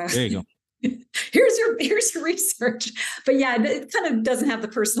her, because there you go. here's your research. But yeah, it kind of doesn't have the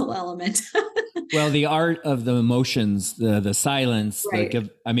personal element. Well, the art of the emotions, the silence, Right.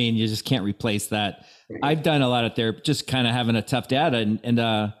 you just can't replace that. Right. I've done a lot of therapy, just kind of having a tough dad.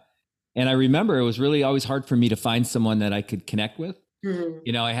 And I remember it was really always hard for me to find someone that I could connect with.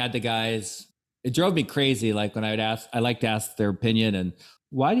 Mm-hmm. I had the guys, it drove me crazy. Like when I like to ask their opinion and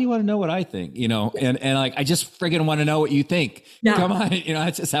why do you want to know what I think? And like, I just friggin' want to know what you think. Yeah. Come on.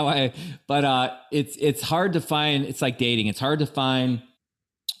 That's just how it's hard to find. It's like dating. It's hard to find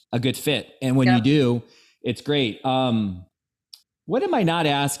a good fit. And when you do, it's great. What am I not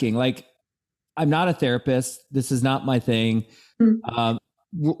asking? Like, I'm not a therapist. This is not my thing. Mm-hmm.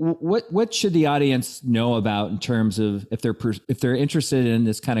 What should the audience know about in terms of if they're interested in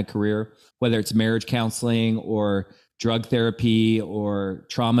this kind of career, whether it's marriage counseling or drug therapy or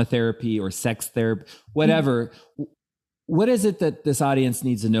trauma therapy or sex therapy, whatever? Mm-hmm. What is it that this audience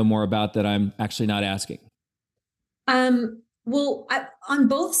needs to know more about that I'm actually not asking? Well, on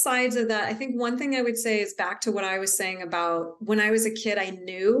both sides of that, I think one thing I would say is back to what I was saying about when I was a kid, I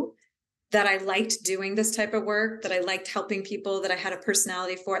knew that I liked doing this type of work, that I liked helping people, that I had a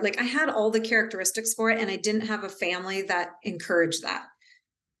personality for it. Like I had all the characteristics for it, and I didn't have a family that encouraged that.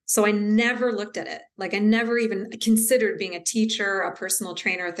 So I never looked at it. Like I never even considered being a teacher, a personal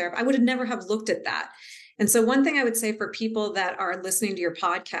trainer, a therapist. I would have never have looked at that. And so one thing I would say for people that are listening to your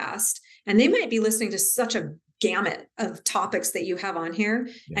podcast, and they might be listening to such a gamut of topics that you have on here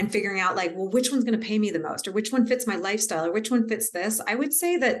and figuring out like, well, which one's going to pay me the most, or which one fits my lifestyle, or which one fits this. I would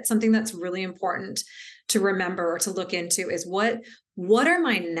say that something that's really important to remember or to look into is what are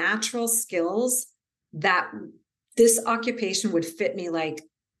my natural skills that this occupation would fit me like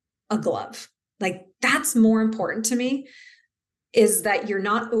a glove. Like that's more important to me, is that you're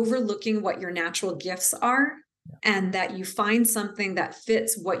not overlooking what your natural gifts are, and that you find something that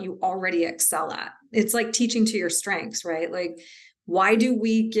fits what you already excel at. It's like teaching to your strengths, right? Like, why do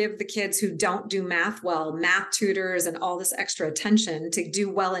we give the kids who don't do math well, math tutors and all this extra attention to do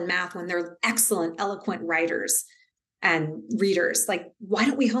well in math when they're excellent, eloquent writers and readers? Like, why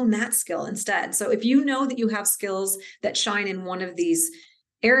don't we hone that skill instead? So if you know that you have skills that shine in one of these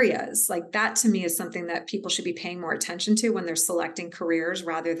areas, like that to me is something that people should be paying more attention to when they're selecting careers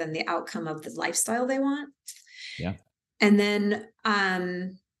rather than the outcome of the lifestyle they want. Yeah. And then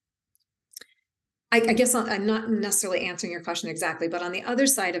I guess I'm not necessarily answering your question exactly, but on the other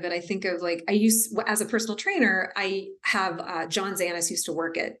side of it, I think of like, as a personal trainer, I have John Zanis used to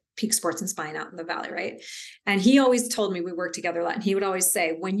work at Peak Sports and Spine out in the Valley, right? And he always told me, we worked together a lot, and he would always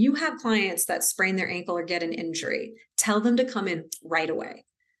say, when you have clients that sprain their ankle or get an injury, tell them to come in right away.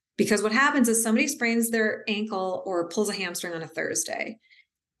 Because what happens is somebody sprains their ankle or pulls a hamstring on a Thursday.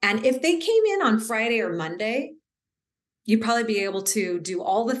 And if they came in on Friday or Monday, you'd probably be able to do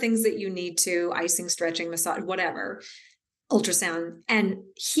all the things that you need to, icing, stretching, massage, whatever, ultrasound, and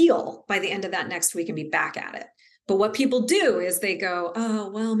heal by the end of that next week and be back at it. But what people do is they go, oh,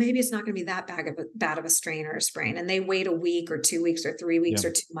 well, maybe it's not going to be that bad of a strain or a sprain. And they wait a week or 2 weeks or 3 weeks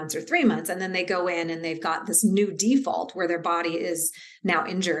or 2 months or 3 months. And then they go in and they've got this new default where their body is now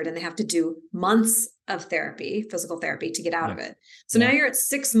injured and they have to do months of therapy, physical therapy, to get out of it. So now you're at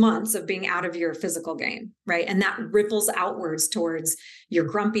 6 months of being out of your physical game, right? And that ripples outwards towards your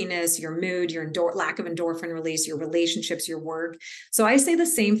grumpiness, your mood, your lack of endorphin release, your relationships, your work. So I say the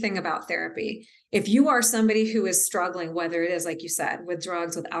same thing about therapy. If you are somebody who is struggling, whether it is, like you said, with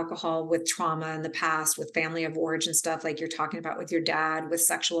drugs, with alcohol, with trauma in the past, with family of origin stuff, like you're talking about with your dad, with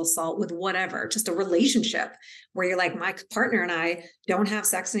sexual assault, with whatever, just a relationship where you're like, my partner and I don't have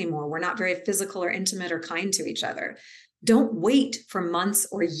sex anymore. We're not very physical or intimate or kind to each other. Don't wait for months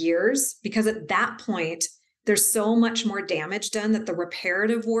or years, because at that point, there's so much more damage done that the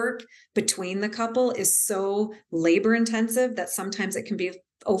reparative work between the couple is so labor intensive that sometimes it can be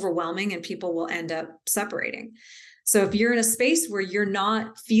overwhelming and people will end up separating. So if you're in a space where you're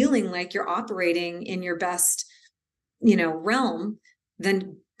not feeling like you're operating in your best, realm,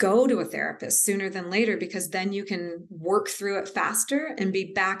 then go to a therapist sooner than later, because then you can work through it faster and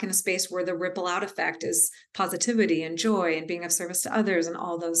be back in a space where the ripple out effect is positivity and joy and being of service to others and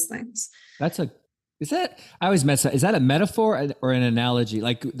all those things. I always mess up. Is that a metaphor or an analogy?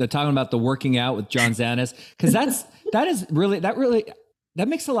 Like the talking about the working out with John Zanis? Because that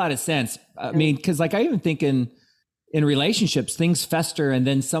makes a lot of sense. I mean, because like I even think in relationships, things fester and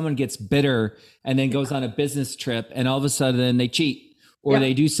then someone gets bitter and then goes on a business trip and all of a sudden they cheat or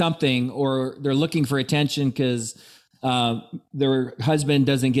they do something, or they're looking for attention because their husband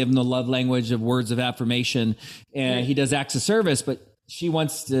doesn't give them the love language of words of affirmation, and he does acts of service, but she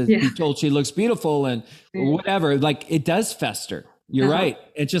wants to be told she looks beautiful and whatever. Like it does fester. You're right.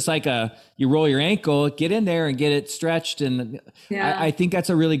 It's just like you roll your ankle, get in there and get it stretched. And I think that's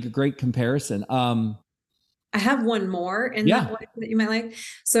a really great comparison. I have one more in that way that you might like.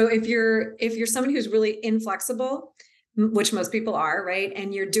 So if you're somebody who's really inflexible, which most people are, right?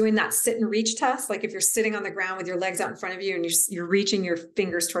 And you're doing that sit and reach test, like if you're sitting on the ground with your legs out in front of you and you're reaching your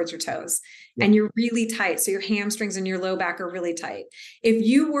fingers towards your toes and you're really tight. So your hamstrings and your low back are really tight. If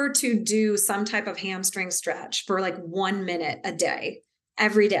you were to do some type of hamstring stretch for like 1 minute a day,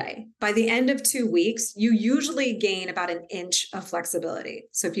 every day, by the end of 2 weeks, you usually gain about an inch of flexibility.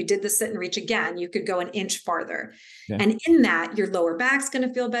 So if you did the sit and reach again, you could go an inch farther. Okay. And in that, your lower back's going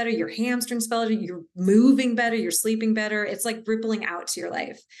to feel better, your hamstrings feel better, you're moving better, you're sleeping better. It's like rippling out to your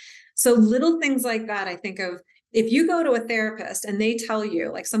life. So little things like that, I think of, if you go to a therapist and they tell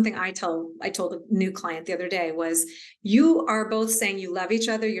you, like something I told a new client the other day was, you are both saying you love each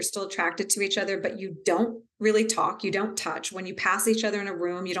other, you're still attracted to each other, but you don't really talk, you don't touch. When you pass each other in a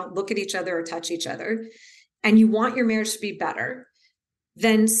room, you don't look at each other or touch each other, and you want your marriage to be better,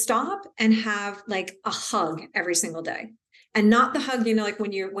 then stop and have like a hug every single day. And not the hug, like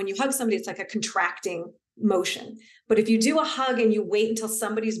when you hug somebody, it's like a contracting motion. But if you do a hug and you wait until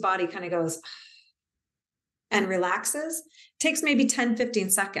somebody's body kind of goes and relaxes, takes maybe 10, 15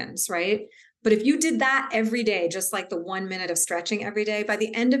 seconds, right? But if you did that every day, just like the 1 minute of stretching every day, by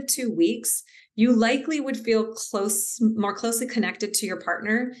the end of 2 weeks, you likely would feel more closely connected to your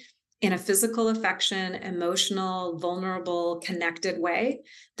partner in a physical affection, emotional, vulnerable, connected way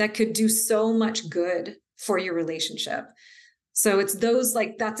that could do so much good for your relationship. So it's those,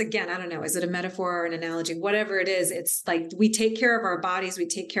 like, that's, again, I don't know, is it a metaphor or an analogy? Whatever it is, it's like we take care of our bodies, we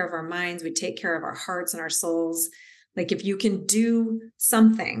take care of our minds, we take care of our hearts and our souls. Like if you can do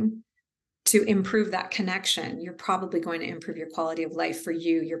something to improve that connection, you're probably going to improve your quality of life for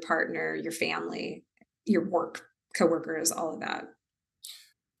you, your partner, your family, your work, coworkers, all of that.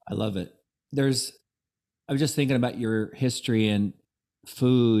 I love it. I was just thinking about your history and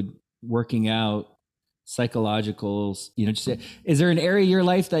food, working out, psychologicals, just, is there an area of your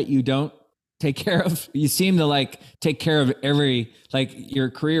life that you don't take care of? You seem to like take care of your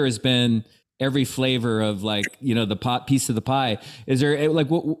career has been every flavor of the piece of the pie. Is there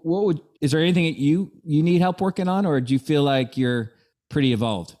is there anything that you need help working on, or do you feel like you're pretty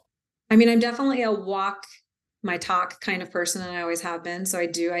evolved? I mean, I'm definitely a walk my talk kind of person, and I always have been. So I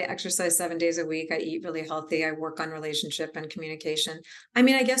exercise 7 days a week. I eat really healthy. I work on relationship and communication. I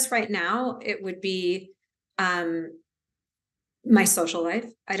mean, I guess right now it would be my social life.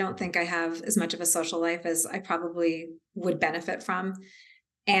 I don't think I have as much of a social life as I probably would benefit from.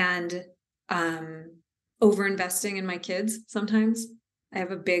 And over investing in my kids. Sometimes I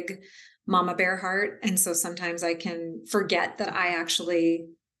have a big mama bear heart. And so sometimes I can forget that I actually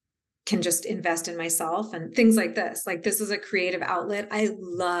can just invest in myself and things like this. Like, this is a creative outlet. I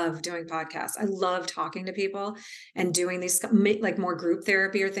love doing podcasts. I love talking to people and doing these, like, more group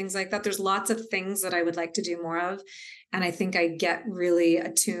therapy or things like that. There's lots of things that I would like to do more of. And I think I get really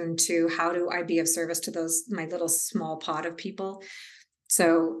attuned to how do I be of service to my little small pod of people.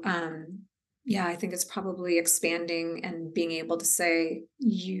 So, yeah, I think it's probably expanding and being able to say,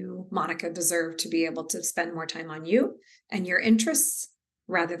 you, Monica, deserve to be able to spend more time on you and your interests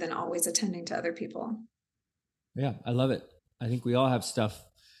rather than always attending to other people. Yeah, I love it. I think we all have stuff.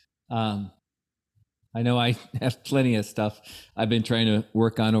 I know I have plenty of stuff I've been trying to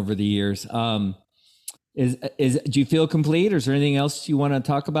work on over the years. Do you feel complete, or is there anything else you want to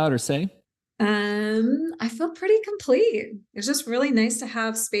talk about or say? I feel pretty complete. It's just really nice to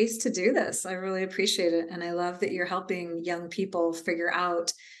have space to do this. I really appreciate it. And I love that you're helping young people figure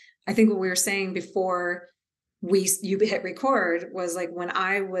out, I think what we were saying before you hit record was, like, when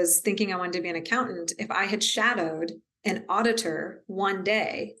I was thinking I wanted to be an accountant, if I had shadowed an auditor one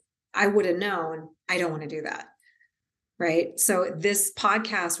day, I would have known I don't want to do that. Right. So this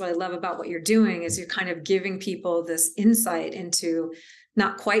podcast, what I love about what you're doing is you're kind of giving people this insight into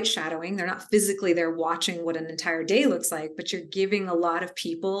not quite shadowing. They're not physically there watching what an entire day looks like, but you're giving a lot of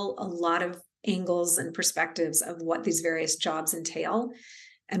people a lot of angles and perspectives of what these various jobs entail.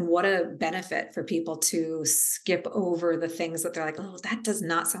 And what a benefit for people to skip over the things that they're like, oh, that does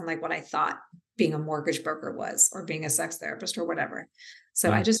not sound like what I thought being a mortgage broker was, or being a sex therapist or whatever. So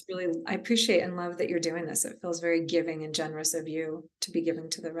yeah. I appreciate and love that you're doing this. It feels very giving and generous of you to be giving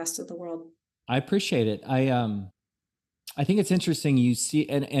to the rest of the world. I appreciate it. I think it's interesting you see,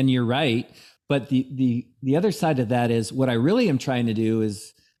 and you're right. But the other side of that is, what I really am trying to do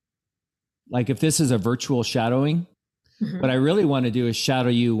is, like, if this is a virtual shadowing, what I really want to do is shadow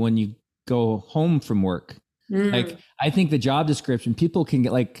you when you go home from work. Like, I think the job description, people can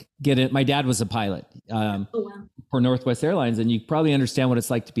get it. My dad was a pilot for Northwest Airlines, and you probably understand what it's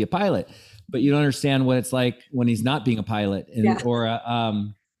like to be a pilot, but you don't understand what it's like when he's not being a pilot.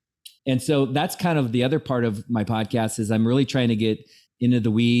 And so that's kind of the other part of my podcast is I'm really trying to get into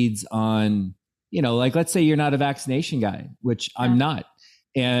the weeds on, like, let's say you're not a vaccination guy, which I'm not.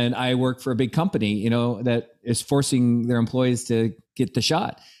 And I work for a big company, that is forcing their employees to get the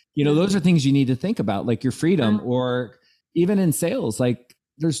shot. Those are things you need to think about, like your freedom, or even in sales, like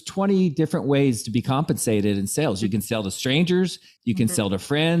there's 20 different ways to be compensated in sales. You can sell to strangers, you can sell to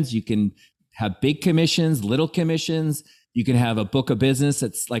friends, you can have big commissions, little commissions, you can have a book of business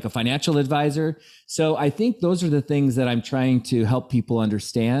that's like a financial advisor. So I think those are the things that I'm trying to help people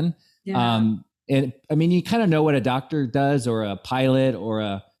understand. And I mean, you kind of know what a doctor does, or a pilot, or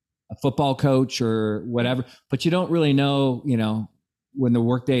a football coach, or whatever, but you don't really know, when the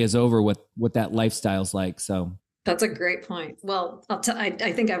workday is over, what that lifestyle's like. So that's a great point. Well, I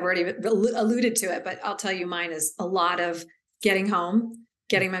think I've already alluded to it, but I'll tell you, mine is a lot of getting home,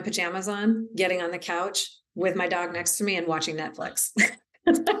 getting my pajamas on, getting on the couch with my dog next to me and watching Netflix.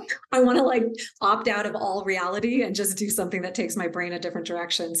 I want to opt out of all reality and just do something that takes my brain a different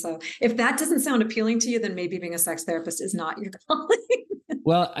direction. So if that doesn't sound appealing to you, then maybe being a sex therapist is not your calling.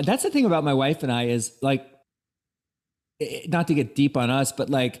 Well, that's the thing about my wife and I is not to get deep on us, but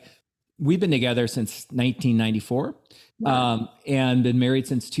we've been together since 1994, and been married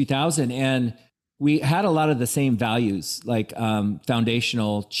since 2000. And we had a lot of the same values,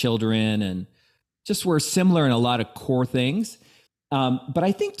 foundational, children, and just we're similar in a lot of core things. But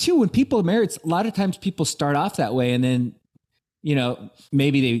I think too, when people are married, a lot of times people start off that way, and then,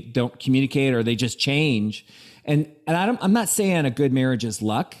 maybe they don't communicate, or they just change. And I'm not saying a good marriage is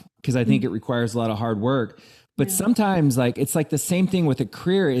luck, because I think it requires a lot of hard work. But sometimes it's like the same thing with a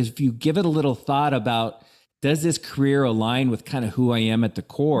career is if you give it a little thought about, does this career align with kind of who I am at the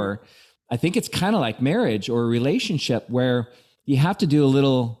core? I think it's kind of like marriage or a relationship where you have to do a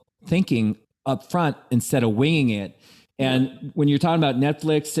little thinking up front instead of winging it. And when you're talking about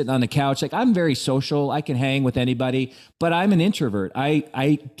Netflix, sitting on the couch, I'm very social. I can hang with anybody, but I'm an introvert.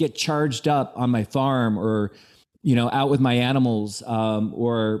 I get charged up on my farm, or, out with my animals,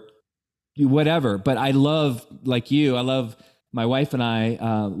 or whatever. But I love, my wife and I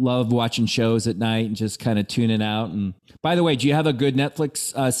love watching shows at night and just kind of tuning out. And by the way, do you have a good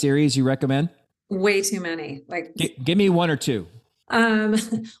Netflix series you recommend? Way too many. Give me one or two.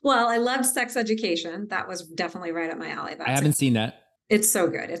 Well, I loved Sex Education. That was definitely right up my alley. I haven't seen that. It's so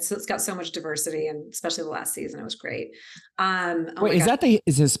good. It's got so much diversity, and especially the last season, it was great. Wait, is that the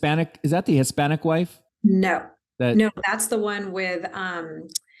Hispanic wife? No, that's the one with,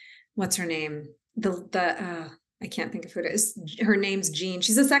 what's her name? I can't think of who it is. Her name's Jean.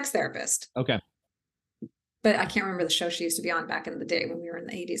 She's a sex therapist. Okay. But I can't remember the show she used to be on back in the day when we were in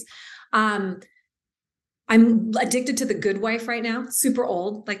the 80s. I'm addicted to The Good Wife right now. Super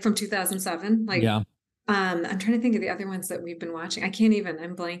old, from 2007. I'm trying to think of the other ones that we've been watching. I'm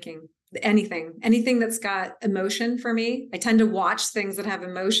blanking. Anything that's got emotion for me. I tend to watch things that have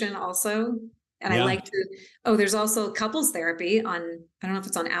emotion also. And I like to, there's also couples therapy on, I don't know if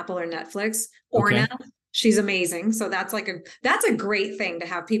it's on Apple or Netflix, or now. She's amazing. So that's a great thing to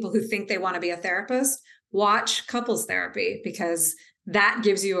have people who think they want to be a therapist watch couples therapy, because that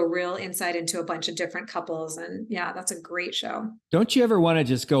gives you a real insight into a bunch of different couples. And that's a great show. Don't you ever want to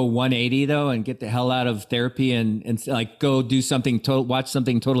just go 180 though, and get the hell out of therapy and go do something, watch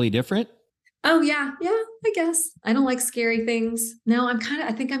something totally different? Oh yeah. I guess I don't like scary things. No,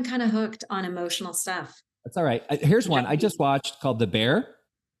 I think I'm kind of hooked on emotional stuff. That's all right. Here's one I just watched called The Bear.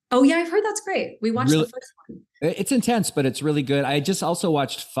 Oh yeah. I've heard that's great. We watched the first one. It's intense, but it's really good. I just also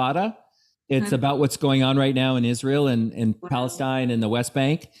watched Fada. It's about what's going on right now in Israel and Palestine and the West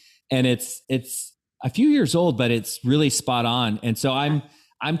Bank. And it's a few years old, but it's really spot on. And so I'm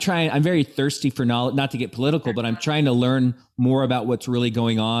very thirsty for knowledge, not to get political, but I'm trying to learn more about what's really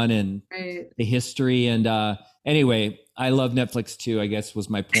going on and the history. And anyway, I love Netflix too, I guess was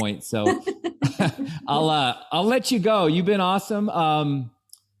my point. So I'll let you go. You've been awesome. I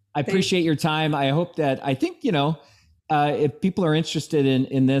appreciate your time. I think, if people are interested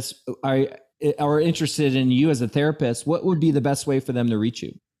in this, are interested in you as a therapist, what would be the best way for them to reach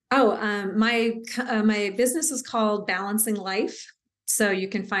you? My business is called Balancing Life. So you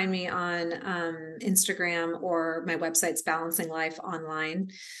can find me on Instagram, or my website's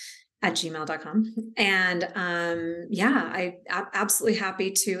balancinglifeonline@gmail.com. And I'm absolutely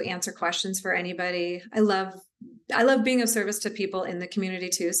happy to answer questions for anybody. I love being of service to people in the community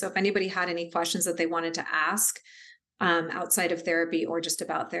too. So if anybody had any questions that they wanted to ask, outside of therapy or just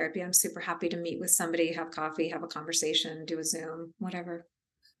about therapy. I'm super happy to meet with somebody, have coffee, have a conversation, do a Zoom, whatever.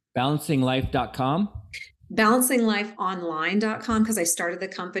 Balancinglife.com. Balancinglifeonline.com, because I started the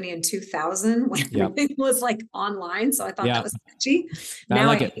company in 2000 when everything was like online. So I thought that was sketchy. Now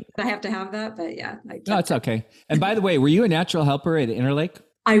I have to have that, but yeah. No, it's okay. And by the way, were you a natural helper at Interlake?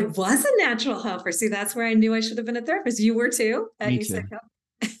 I was a natural helper. See, that's where I knew I should have been a therapist. You were too? Me too.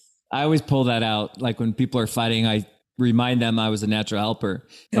 I always pull that out. Like when people are fighting, I remind them I was a natural helper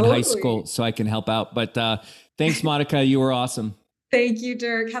in high school so I can help out. But thanks, Monica. You were awesome. Thank you,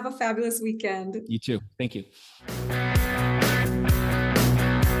 Dirk. Have a fabulous weekend. You too. Thank you.